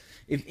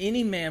 If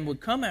any man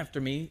would come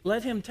after me,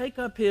 let him take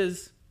up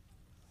his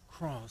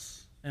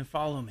cross and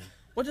follow me.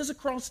 What does a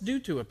cross do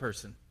to a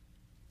person?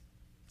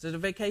 Is it a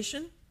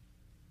vacation?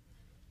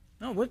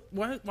 No.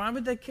 Why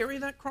would they carry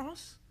that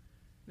cross?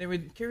 They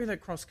would carry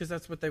that cross because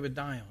that's what they would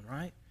die on,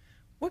 right?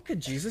 What could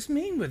Jesus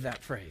mean with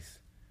that phrase?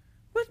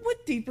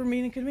 What deeper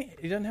meaning could it mean?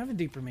 He doesn't have a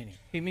deeper meaning.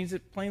 He means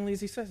it plainly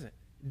as he says it.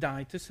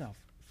 Die to self.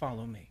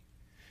 Follow me.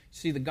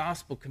 See, the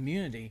gospel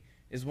community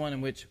is one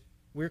in which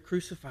we're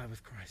crucified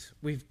with Christ.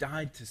 We've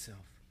died to self.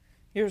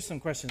 Here are some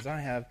questions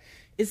I have.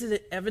 Is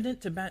it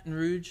evident to Baton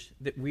Rouge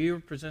that we are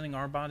presenting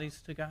our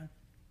bodies to God?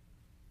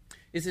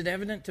 Is it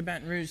evident to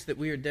Baton Rouge that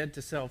we are dead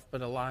to self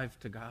but alive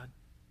to God?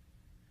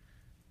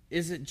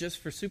 Is it just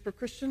for super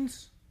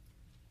Christians?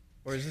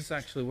 Or is this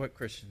actually what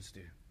Christians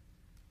do?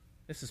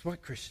 This is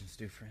what Christians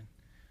do, friend.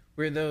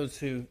 We're those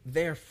who,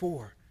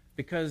 therefore,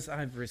 because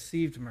I've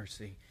received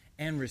mercy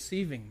and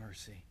receiving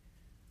mercy,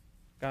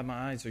 God,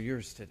 my eyes are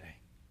yours today.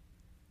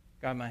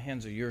 God, my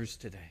hands are yours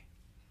today.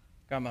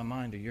 God, my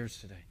mind are yours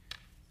today.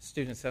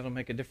 Students, that'll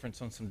make a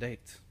difference on some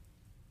dates.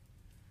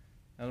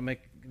 That'll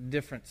make a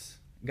difference,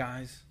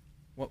 guys,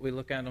 what we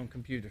look at on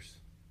computers.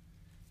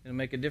 It'll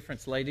make a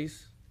difference,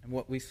 ladies, in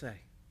what we say.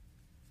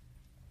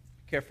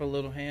 Be careful,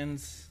 little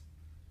hands,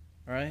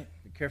 all right?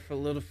 Be careful,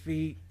 little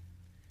feet.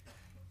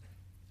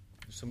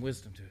 There's some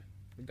wisdom to it.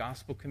 The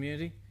gospel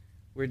community,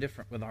 we're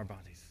different with our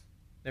bodies.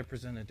 They're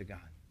presented to God.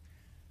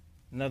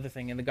 Another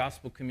thing, in the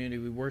gospel community,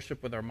 we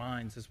worship with our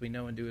minds as we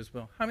know and do His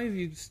will. How many of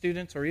you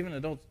students or even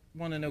adults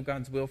want to know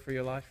God's will for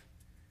your life?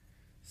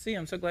 See,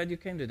 I'm so glad you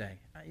came today.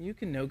 You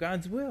can know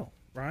God's will,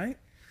 right?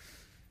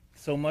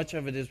 So much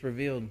of it is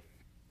revealed.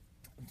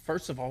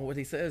 First of all, what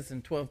he says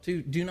in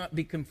 12:2, do not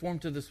be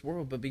conformed to this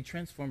world, but be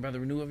transformed by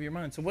the renewal of your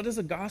mind. So what does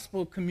a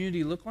gospel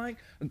community look like?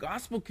 A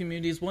gospel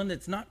community is one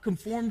that's not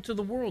conformed to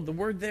the world. The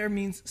word there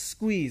means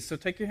squeeze. So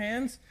take your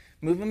hands,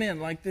 move them in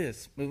like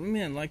this, move them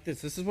in like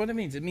this. This is what it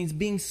means. It means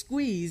being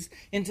squeezed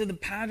into the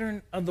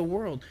pattern of the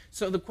world.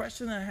 So the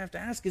question that I have to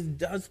ask is,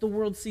 does the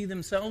world see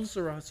themselves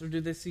or us, or do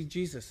they see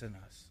Jesus in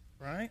us,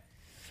 right?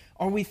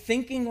 Are we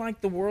thinking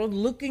like the world,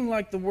 looking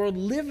like the world,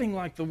 living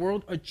like the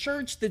world? A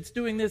church that's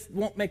doing this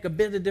won't make a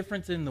bit of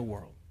difference in the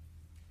world.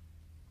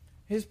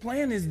 His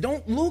plan is,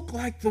 don't look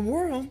like the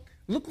world,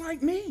 look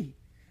like me.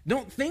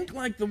 Don't think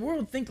like the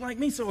world, think like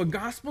me. So a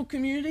gospel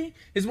community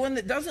is one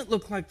that doesn't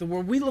look like the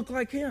world. We look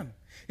like Him.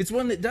 It's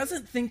one that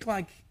doesn't think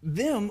like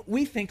them.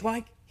 We think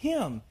like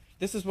Him.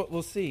 This is what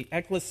we'll see.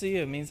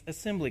 Ecclesia means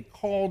assembly,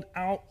 called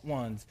out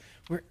ones.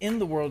 We're in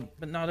the world,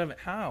 but not of it.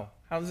 How?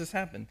 How does this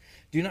happen?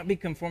 Do not be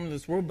conformed to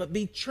this world, but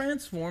be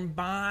transformed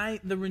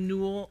by the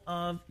renewal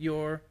of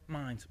your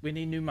minds. We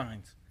need new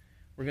minds.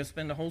 We're going to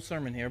spend a whole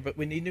sermon here, but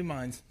we need new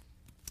minds.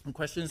 The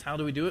question is, how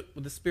do we do it?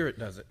 Well, the Spirit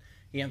does it.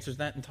 He answers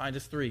that in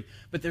Titus 3.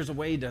 But there's a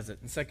way He does it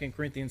in 2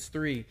 Corinthians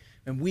 3.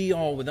 And we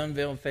all, with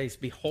unveiled face,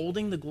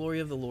 beholding the glory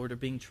of the Lord, are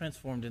being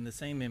transformed in the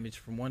same image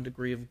from one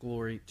degree of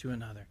glory to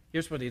another.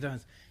 Here's what He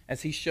does.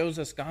 As He shows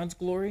us God's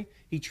glory,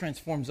 He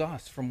transforms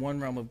us from one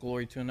realm of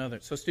glory to another.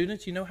 So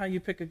students, you know how you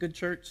pick a good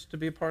church to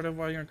be a part of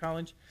while you're in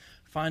college?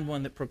 Find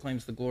one that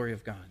proclaims the glory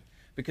of God.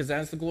 Because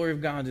as the glory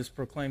of God is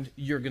proclaimed,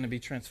 you're going to be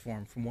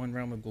transformed from one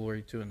realm of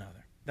glory to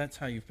another. That's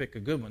how you pick a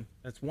good one.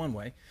 That's one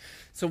way.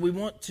 So we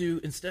want to,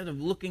 instead of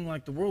looking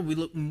like the world, we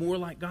look more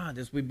like God.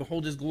 As we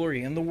behold His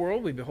glory in the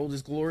world, we behold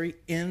His glory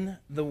in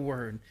the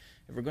Word.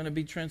 If we're going to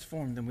be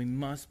transformed, then we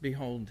must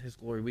behold His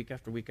glory week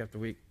after week after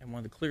week. And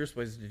one of the clearest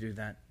ways to do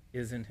that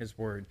is in His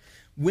Word.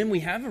 When we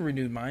have a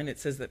renewed mind, it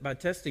says that by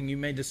testing you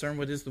may discern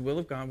what is the will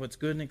of God, what's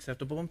good and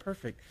acceptable and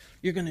perfect.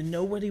 You're going to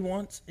know what He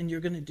wants, and you're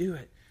going to do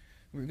it.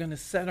 We're going to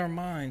set our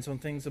minds on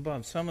things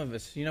above. Some of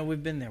us,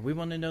 we've been there. We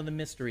want to know the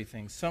mystery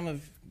things.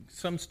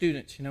 Some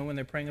students, when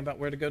they're praying about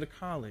where to go to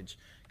college.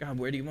 God,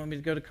 where do you want me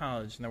to go to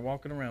college? And they're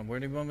walking around. Where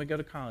do you want me to go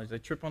to college? They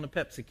trip on a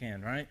Pepsi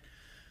can, right?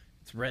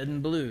 It's red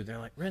and blue. They're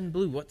like, red and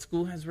blue? What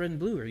school has red and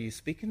blue? Are you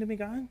speaking to me,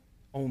 God?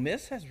 Ole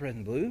Miss has red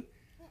and blue.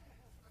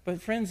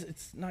 But friends,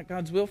 it's not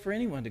God's will for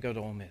anyone to go to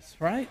Ole Miss,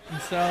 right?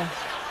 And so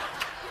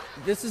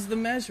this is the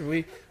measure.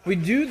 We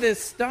do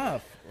this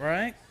stuff,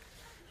 right?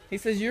 He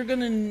says you're going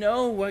to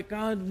know what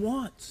God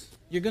wants.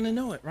 You're going to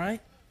know it,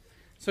 right?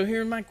 So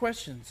here are my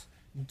questions.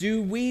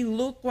 Do we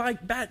look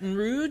like Baton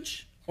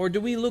Rouge, or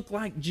do we look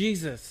like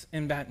Jesus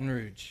in Baton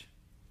Rouge?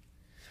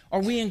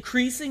 Are we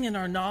increasing in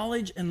our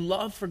knowledge and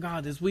love for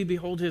God as we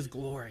behold His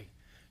glory?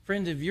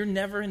 Friend, if you're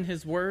never in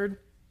His Word,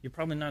 you're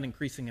probably not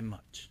increasing in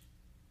much.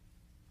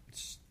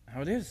 It's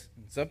how it is.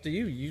 It's up to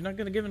you. You're not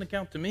going to give an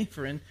account to me,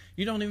 friend.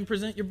 You don't even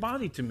present your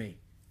body to me.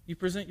 You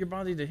present your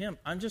body to Him.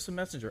 I'm just a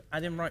messenger. I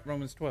didn't write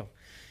Romans 12.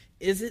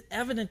 Is it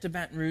evident to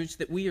Baton Rouge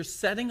that we are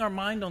setting our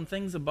mind on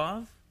things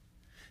above?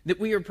 That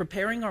we are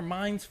preparing our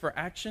minds for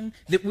action?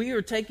 That we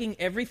are taking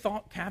every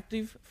thought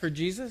captive for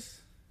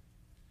Jesus?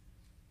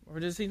 Or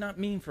does He not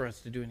mean for us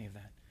to do any of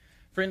that?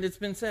 Friend, it's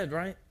been said,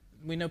 right?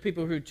 We know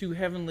people who are too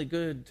heavenly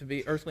good to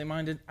be earthly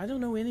minded. I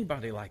don't know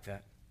anybody like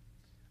that.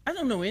 I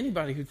don't know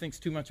anybody who thinks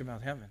too much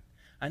about heaven.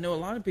 I know a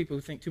lot of people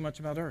who think too much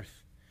about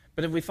earth.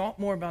 But if we thought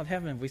more about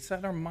heaven, if we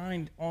set our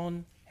mind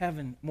on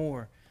heaven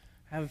more,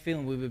 I have a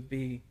feeling we would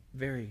be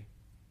very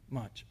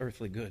much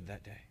earthly good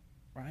that day,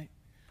 right?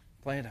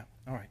 Play it out.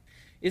 All right.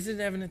 Is it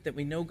evident that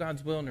we know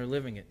God's will and are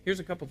living it? Here's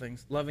a couple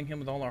things. Loving Him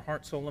with all our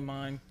heart, soul, and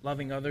mind.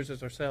 Loving others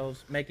as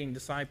ourselves. Making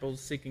disciples.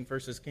 Seeking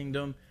first His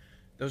kingdom.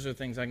 Those are the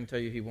things I can tell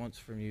you He wants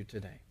from you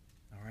today.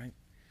 All right?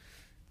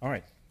 All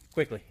right.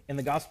 Quickly. In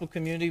the gospel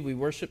community, we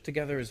worship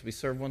together as we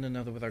serve one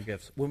another with our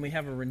gifts. When we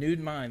have a renewed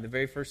mind, the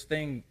very first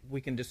thing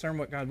we can discern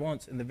what God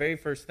wants. And the very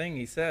first thing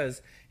He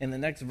says in the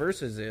next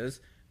verses is,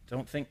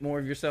 don't think more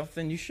of yourself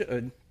than you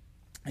should.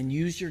 And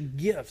use your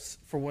gifts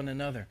for one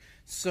another.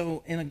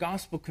 So in a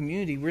gospel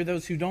community, we're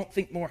those who don't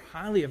think more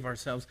highly of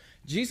ourselves.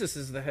 Jesus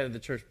is the head of the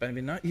church,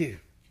 baby, not you.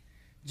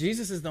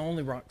 Jesus is the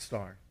only rock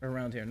star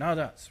around here, not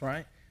us,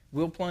 right?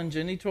 We'll plunge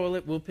any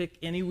toilet, we'll pick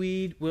any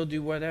weed, we'll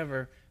do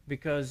whatever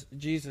because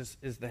Jesus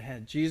is the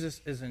head. Jesus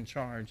is in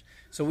charge.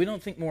 So we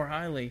don't think more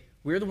highly.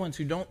 We're the ones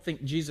who don't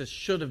think Jesus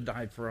should have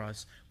died for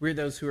us. We're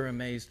those who are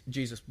amazed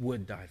Jesus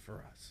would die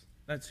for us.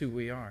 That's who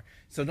we are.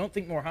 So don't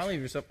think more highly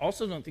of yourself.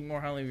 Also don't think more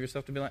highly of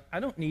yourself to be like,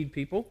 I don't need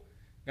people.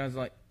 God's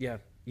like, yeah,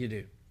 you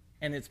do.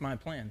 And it's my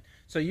plan.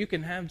 So you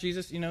can have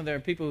Jesus. You know, there are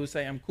people who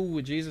say, I'm cool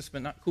with Jesus,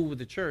 but not cool with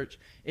the church.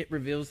 It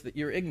reveals that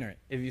you're ignorant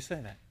if you say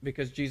that.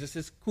 Because Jesus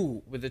is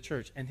cool with the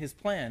church. And His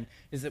plan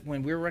is that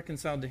when we're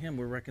reconciled to Him,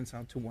 we're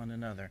reconciled to one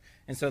another.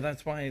 And so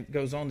that's why it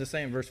goes on to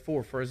say in verse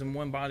 4, for as in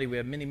one body we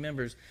have many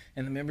members,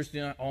 and the members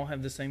do not all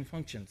have the same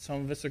function.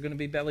 Some of us are going to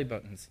be belly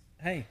buttons.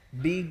 Hey,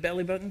 be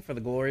belly button for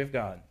the glory of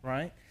God,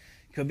 right?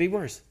 Could be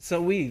worse.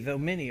 So we, though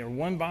many, are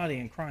one body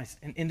in Christ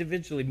and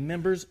individually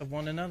members of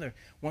one another.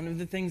 One of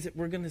the things that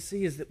we're going to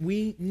see is that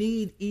we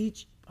need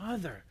each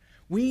other.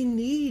 We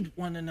need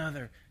one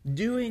another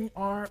doing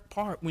our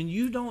part. When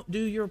you don't do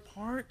your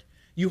part,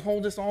 you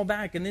hold us all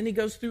back. And then he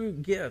goes through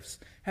gifts,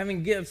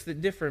 having gifts that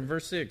differ. In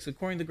verse 6,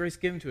 according to the grace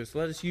given to us,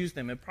 let us use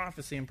them in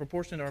prophecy in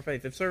proportion to our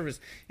faith, of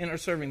service in our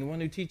serving, the one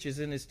who teaches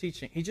in his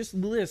teaching. He just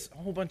lists a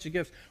whole bunch of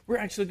gifts. We're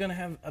actually going to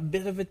have a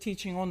bit of a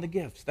teaching on the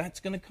gifts. That's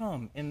going to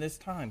come in this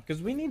time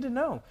because we need to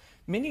know.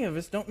 Many of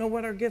us don't know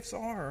what our gifts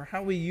are or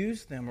how we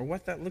use them or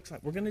what that looks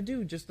like. We're going to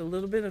do just a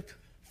little bit of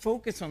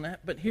focus on that.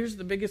 But here's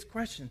the biggest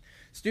question.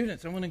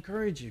 Students, I want to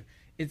encourage you.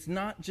 It's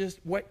not just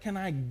what can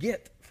I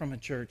get from a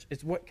church.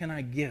 It's what can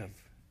I give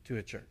to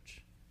a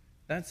church.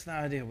 That's the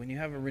idea. When you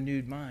have a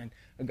renewed mind,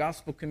 a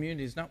gospel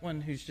community is not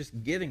one who's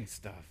just getting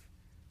stuff.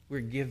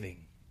 We're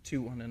giving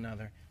to one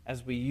another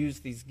as we use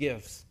these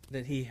gifts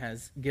that he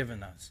has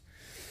given us.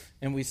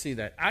 And we see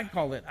that. I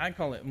call it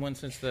in one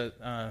sense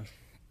the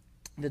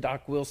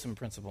Doc Wilson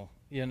principle.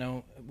 You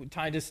know,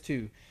 Titus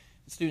 2.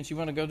 Students, you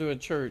want to go to a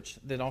church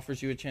that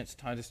offers you a chance,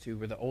 Titus 2,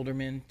 where the older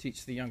men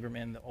teach the younger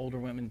men, the older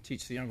women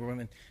teach the younger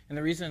women. And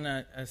the reason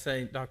I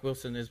say Doc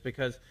Wilson is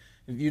because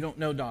if you don't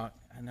know Doc,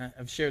 and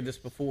I've shared this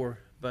before,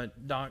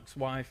 but Doc's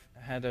wife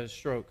had a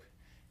stroke.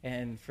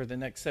 And for the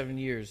next 7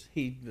 years,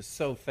 he was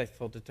so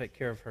faithful to take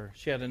care of her.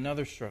 She had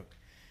another stroke.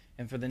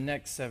 And for the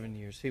next 7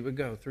 years, he would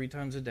go 3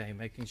 times a day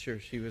making sure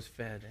she was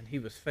fed. And he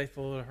was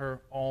faithful to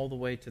her all the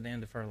way to the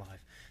end of her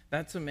life.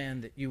 That's a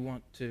man that you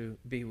want to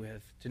be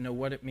with, to know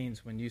what it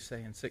means when you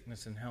say in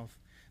sickness and health.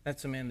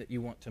 That's a man that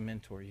you want to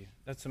mentor you.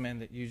 That's a man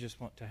that you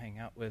just want to hang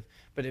out with.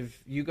 But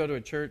if you go to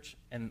a church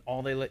and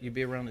all they let you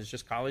be around is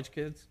just college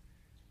kids,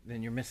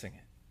 then you're missing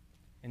it.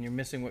 And you're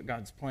missing what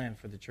God's planned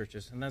for the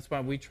churches. And that's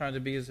why we try to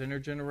be as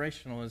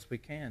intergenerational as we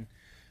can.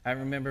 I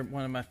remember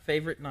one of my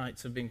favorite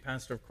nights of being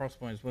pastor of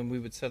Crosspoint is when we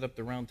would set up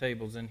the round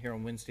tables in here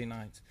on Wednesday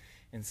nights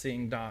and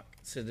seeing Doc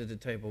sit at a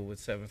table with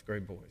 7th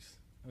grade boys.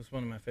 It was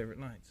one of my favorite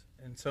nights.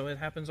 And so it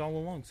happens all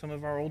along. Some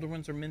of our older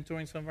ones are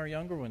mentoring some of our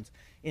younger ones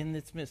in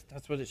its midst.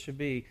 That's what it should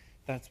be.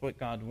 That's what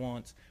God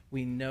wants.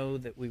 We know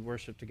that we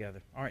worship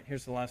together. All right,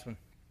 here's the last one.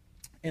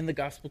 In the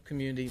gospel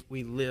community,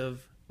 we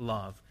live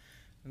love.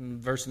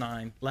 In verse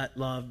 9, let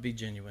love be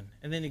genuine.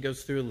 And then he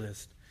goes through a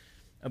list.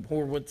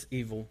 Abhor what's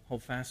evil,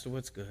 hold fast to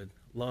what's good.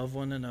 Love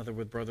one another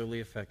with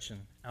brotherly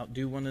affection.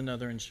 Outdo one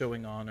another in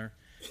showing honor.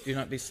 Do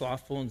not be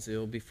slothful in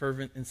zeal. Be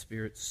fervent in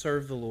spirit.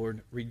 Serve the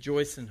Lord.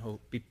 Rejoice in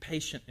hope. Be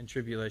patient in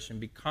tribulation.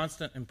 Be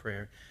constant in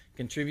prayer.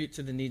 Contribute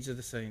to the needs of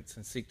the saints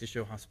and seek to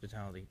show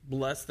hospitality.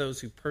 Bless those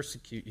who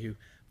persecute you.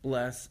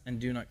 Bless and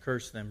do not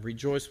curse them.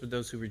 Rejoice with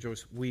those who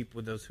rejoice. Weep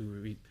with those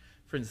who weep.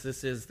 Friends,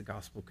 this is the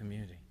gospel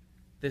community.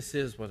 This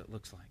is what it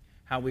looks like.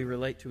 How we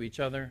relate to each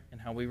other and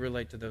how we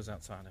relate to those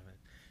outside of it.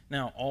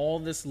 Now, all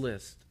this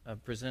list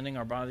of presenting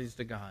our bodies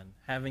to God,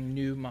 having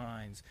new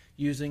minds,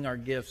 using our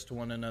gifts to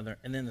one another,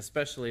 and then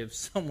especially if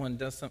someone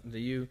does something to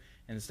you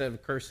and instead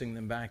of cursing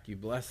them back, you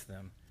bless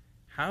them.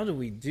 How do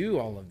we do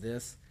all of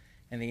this?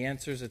 And the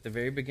answer is at the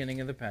very beginning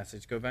of the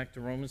passage. Go back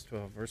to Romans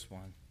 12, verse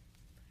 1.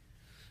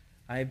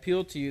 I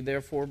appeal to you,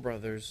 therefore,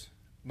 brothers,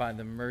 by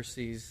the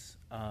mercies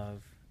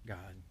of God.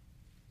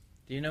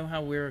 Do you know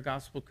how we're a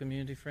gospel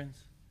community, friends?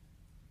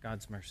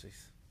 God's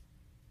mercies.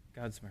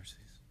 God's mercies.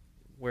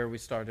 Where we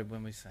started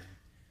when we sang.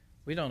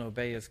 We don't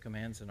obey his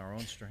commands in our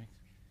own strength.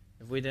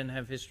 If we didn't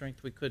have his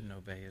strength, we couldn't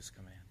obey his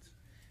commands.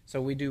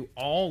 So we do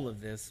all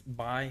of this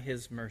by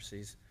his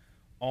mercies.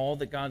 All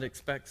that God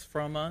expects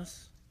from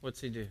us,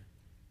 what's he do?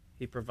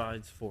 He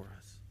provides for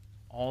us.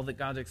 All that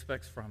God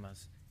expects from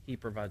us, he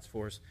provides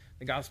for us.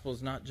 The gospel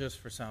is not just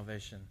for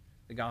salvation.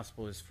 The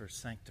gospel is for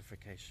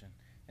sanctification.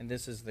 And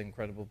this is the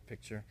incredible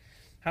picture.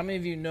 How many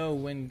of you know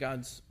when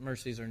God's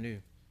mercies are new?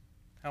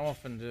 How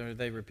often are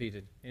they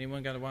repeated?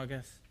 Anyone got a wild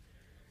guess?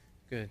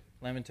 Good.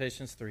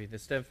 Lamentations 3. The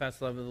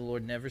steadfast love of the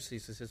Lord never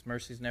ceases. His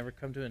mercies never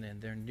come to an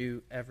end. They're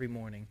new every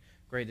morning.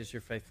 Great is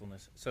your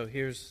faithfulness. So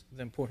here's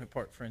the important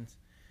part, friends.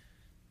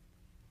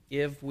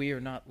 If we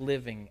are not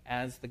living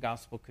as the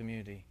gospel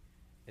community,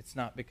 it's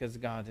not because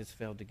God has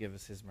failed to give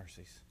us his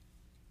mercies.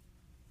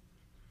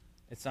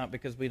 It's not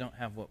because we don't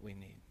have what we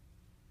need.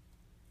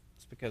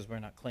 It's because we're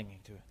not clinging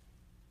to it.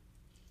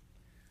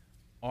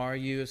 Are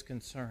you as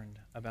concerned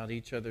about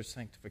each other's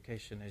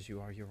sanctification as you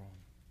are your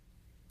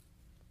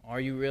own? Are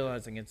you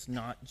realizing it's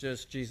not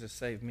just Jesus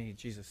saved me,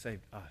 Jesus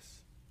saved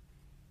us?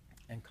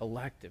 And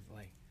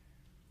collectively,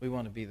 we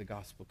want to be the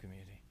gospel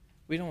community.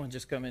 We don't want to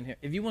just come in here.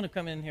 If you want to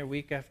come in here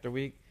week after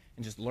week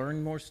and just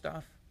learn more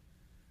stuff,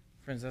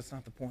 friends, that's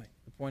not the point.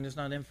 The point is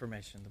not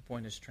information. The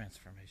point is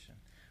transformation.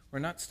 We're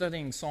not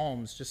studying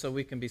Psalms just so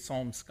we can be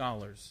Psalm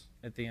scholars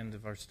at the end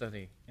of our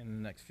study in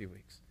the next few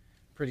weeks.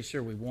 Pretty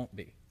sure we won't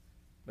be.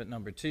 But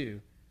number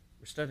two,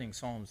 we're studying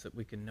Psalms that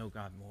we can know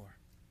God more.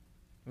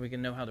 We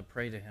can know how to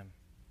pray to him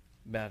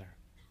better.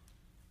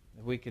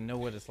 That we can know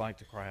what it's like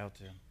to cry out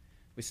to him.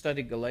 We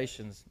studied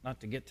Galatians not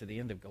to get to the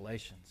end of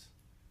Galatians,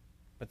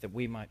 but that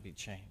we might be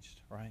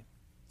changed, right?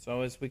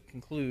 So as we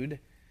conclude,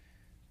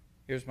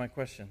 here's my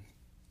question.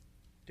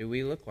 Do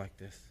we look like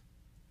this?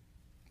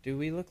 Do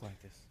we look like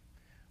this?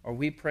 Are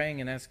we praying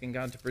and asking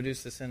God to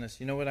produce this in us?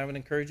 You know what I would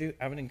encourage you?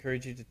 I would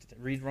encourage you to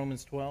read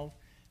Romans 12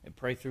 and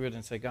pray through it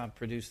and say, God,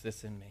 produce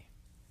this in me.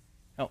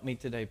 Help me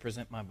today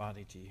present my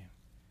body to you.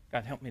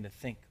 God, help me to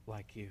think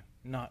like you,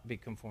 not be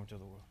conformed to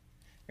the world.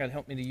 God,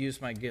 help me to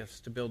use my gifts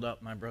to build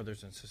up my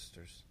brothers and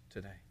sisters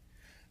today.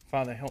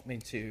 Father, help me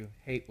to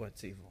hate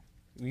what's evil.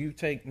 You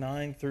take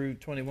 9 through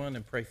 21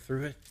 and pray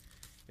through it.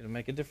 It'll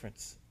make a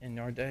difference in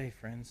our day,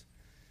 friends.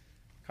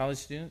 College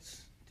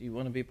students, do you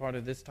want to be part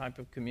of this type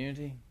of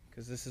community?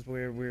 Because this is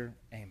where we're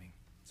aiming.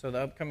 So the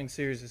upcoming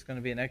series is going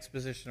to be an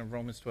exposition of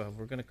Romans 12.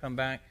 We're going to come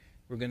back.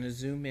 We're going to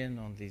zoom in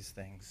on these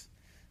things.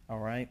 All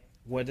right?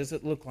 What does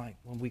it look like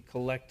when we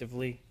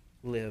collectively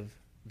live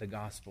the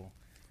gospel?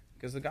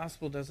 Because the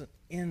gospel doesn't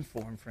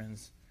inform,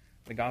 friends.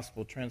 The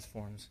gospel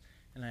transforms.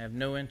 And I have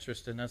no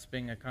interest in us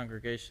being a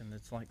congregation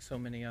that's like so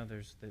many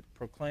others that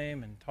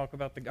proclaim and talk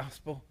about the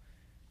gospel,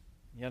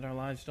 yet our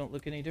lives don't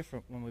look any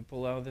different when we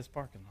pull out of this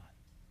parking lot.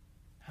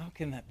 How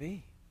can that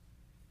be?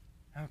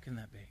 How can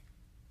that be?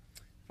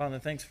 Father,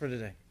 thanks for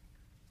today.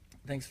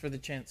 Thanks for the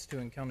chance to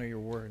encounter your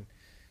word.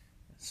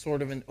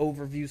 Sort of an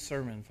overview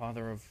sermon,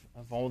 Father, of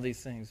all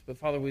these things. But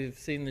Father, we've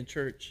seen the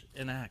church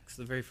in Acts,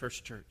 the very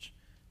first church,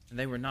 and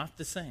they were not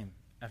the same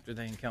after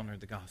they encountered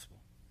the gospel.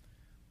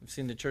 We've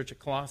seen the church at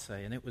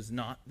Colossae, and it was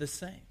not the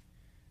same.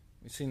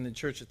 We've seen the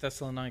church at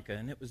Thessalonica,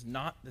 and it was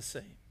not the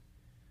same.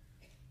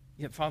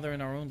 Yet, Father,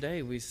 in our own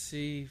day, we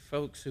see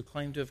folks who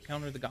claim to have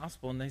encountered the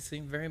gospel, and they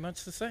seem very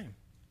much the same.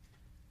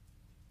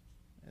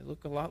 They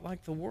look a lot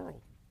like the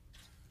world.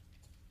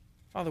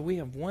 Father, we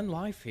have one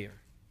life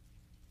here.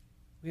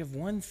 We have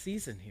one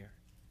season here.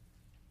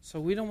 So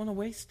we don't want to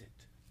waste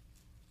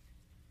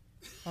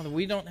it. Father,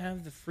 we don't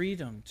have the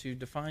freedom to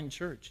define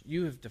church.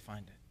 You have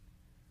defined it.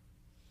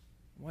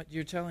 What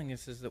you're telling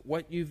us is that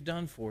what you've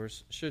done for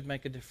us should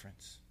make a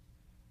difference.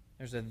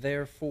 There's a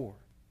therefore.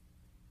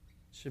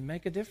 It should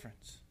make a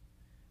difference.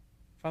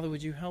 Father,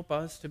 would you help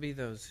us to be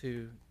those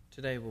who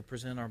today will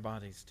present our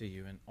bodies to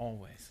you in all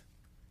ways?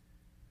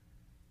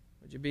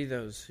 Would you be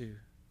those who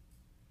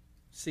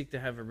seek to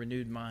have a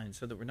renewed mind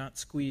so that we're not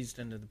squeezed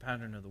into the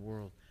pattern of the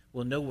world?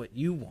 We'll know what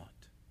you want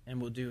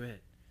and we'll do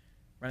it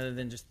rather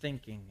than just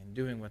thinking and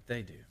doing what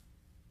they do.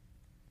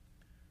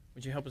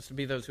 Would you help us to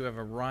be those who have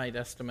a right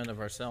estimate of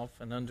ourselves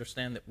and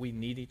understand that we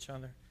need each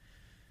other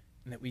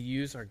and that we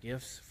use our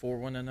gifts for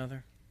one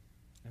another?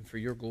 and for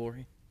your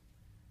glory.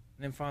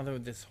 And then, Father,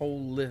 this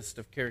whole list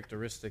of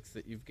characteristics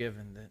that you've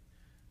given, that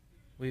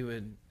we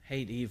would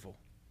hate evil.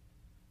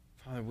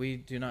 Father, we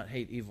do not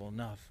hate evil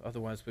enough.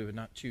 Otherwise, we would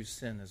not choose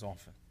sin as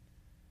often.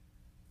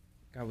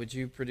 God, would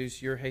you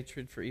produce your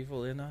hatred for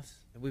evil in us,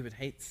 that we would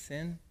hate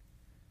sin?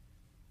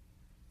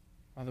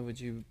 Father, would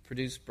you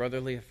produce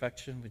brotherly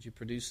affection? Would you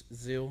produce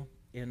zeal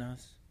in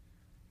us?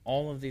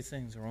 All of these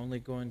things are only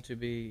going to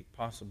be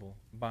possible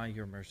by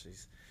your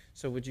mercies.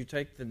 So would you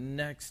take the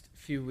next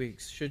few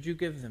weeks, should you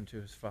give them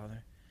to us,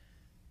 Father,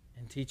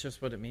 and teach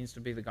us what it means to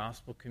be the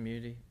gospel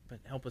community, but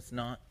help us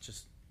not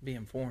just be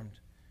informed,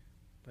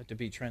 but to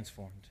be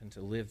transformed and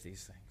to live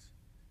these things.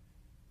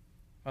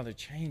 Father,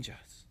 change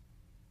us.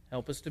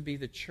 Help us to be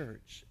the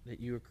church that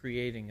you are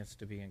creating us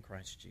to be in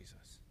Christ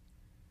Jesus.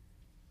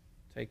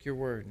 Take your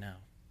word now.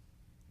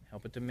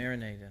 Help it to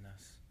marinate in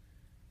us.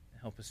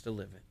 Help us to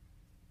live it.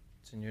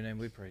 It's in your name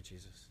we pray,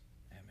 Jesus.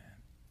 Amen.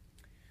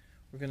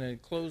 We're going to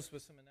close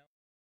with some announcements.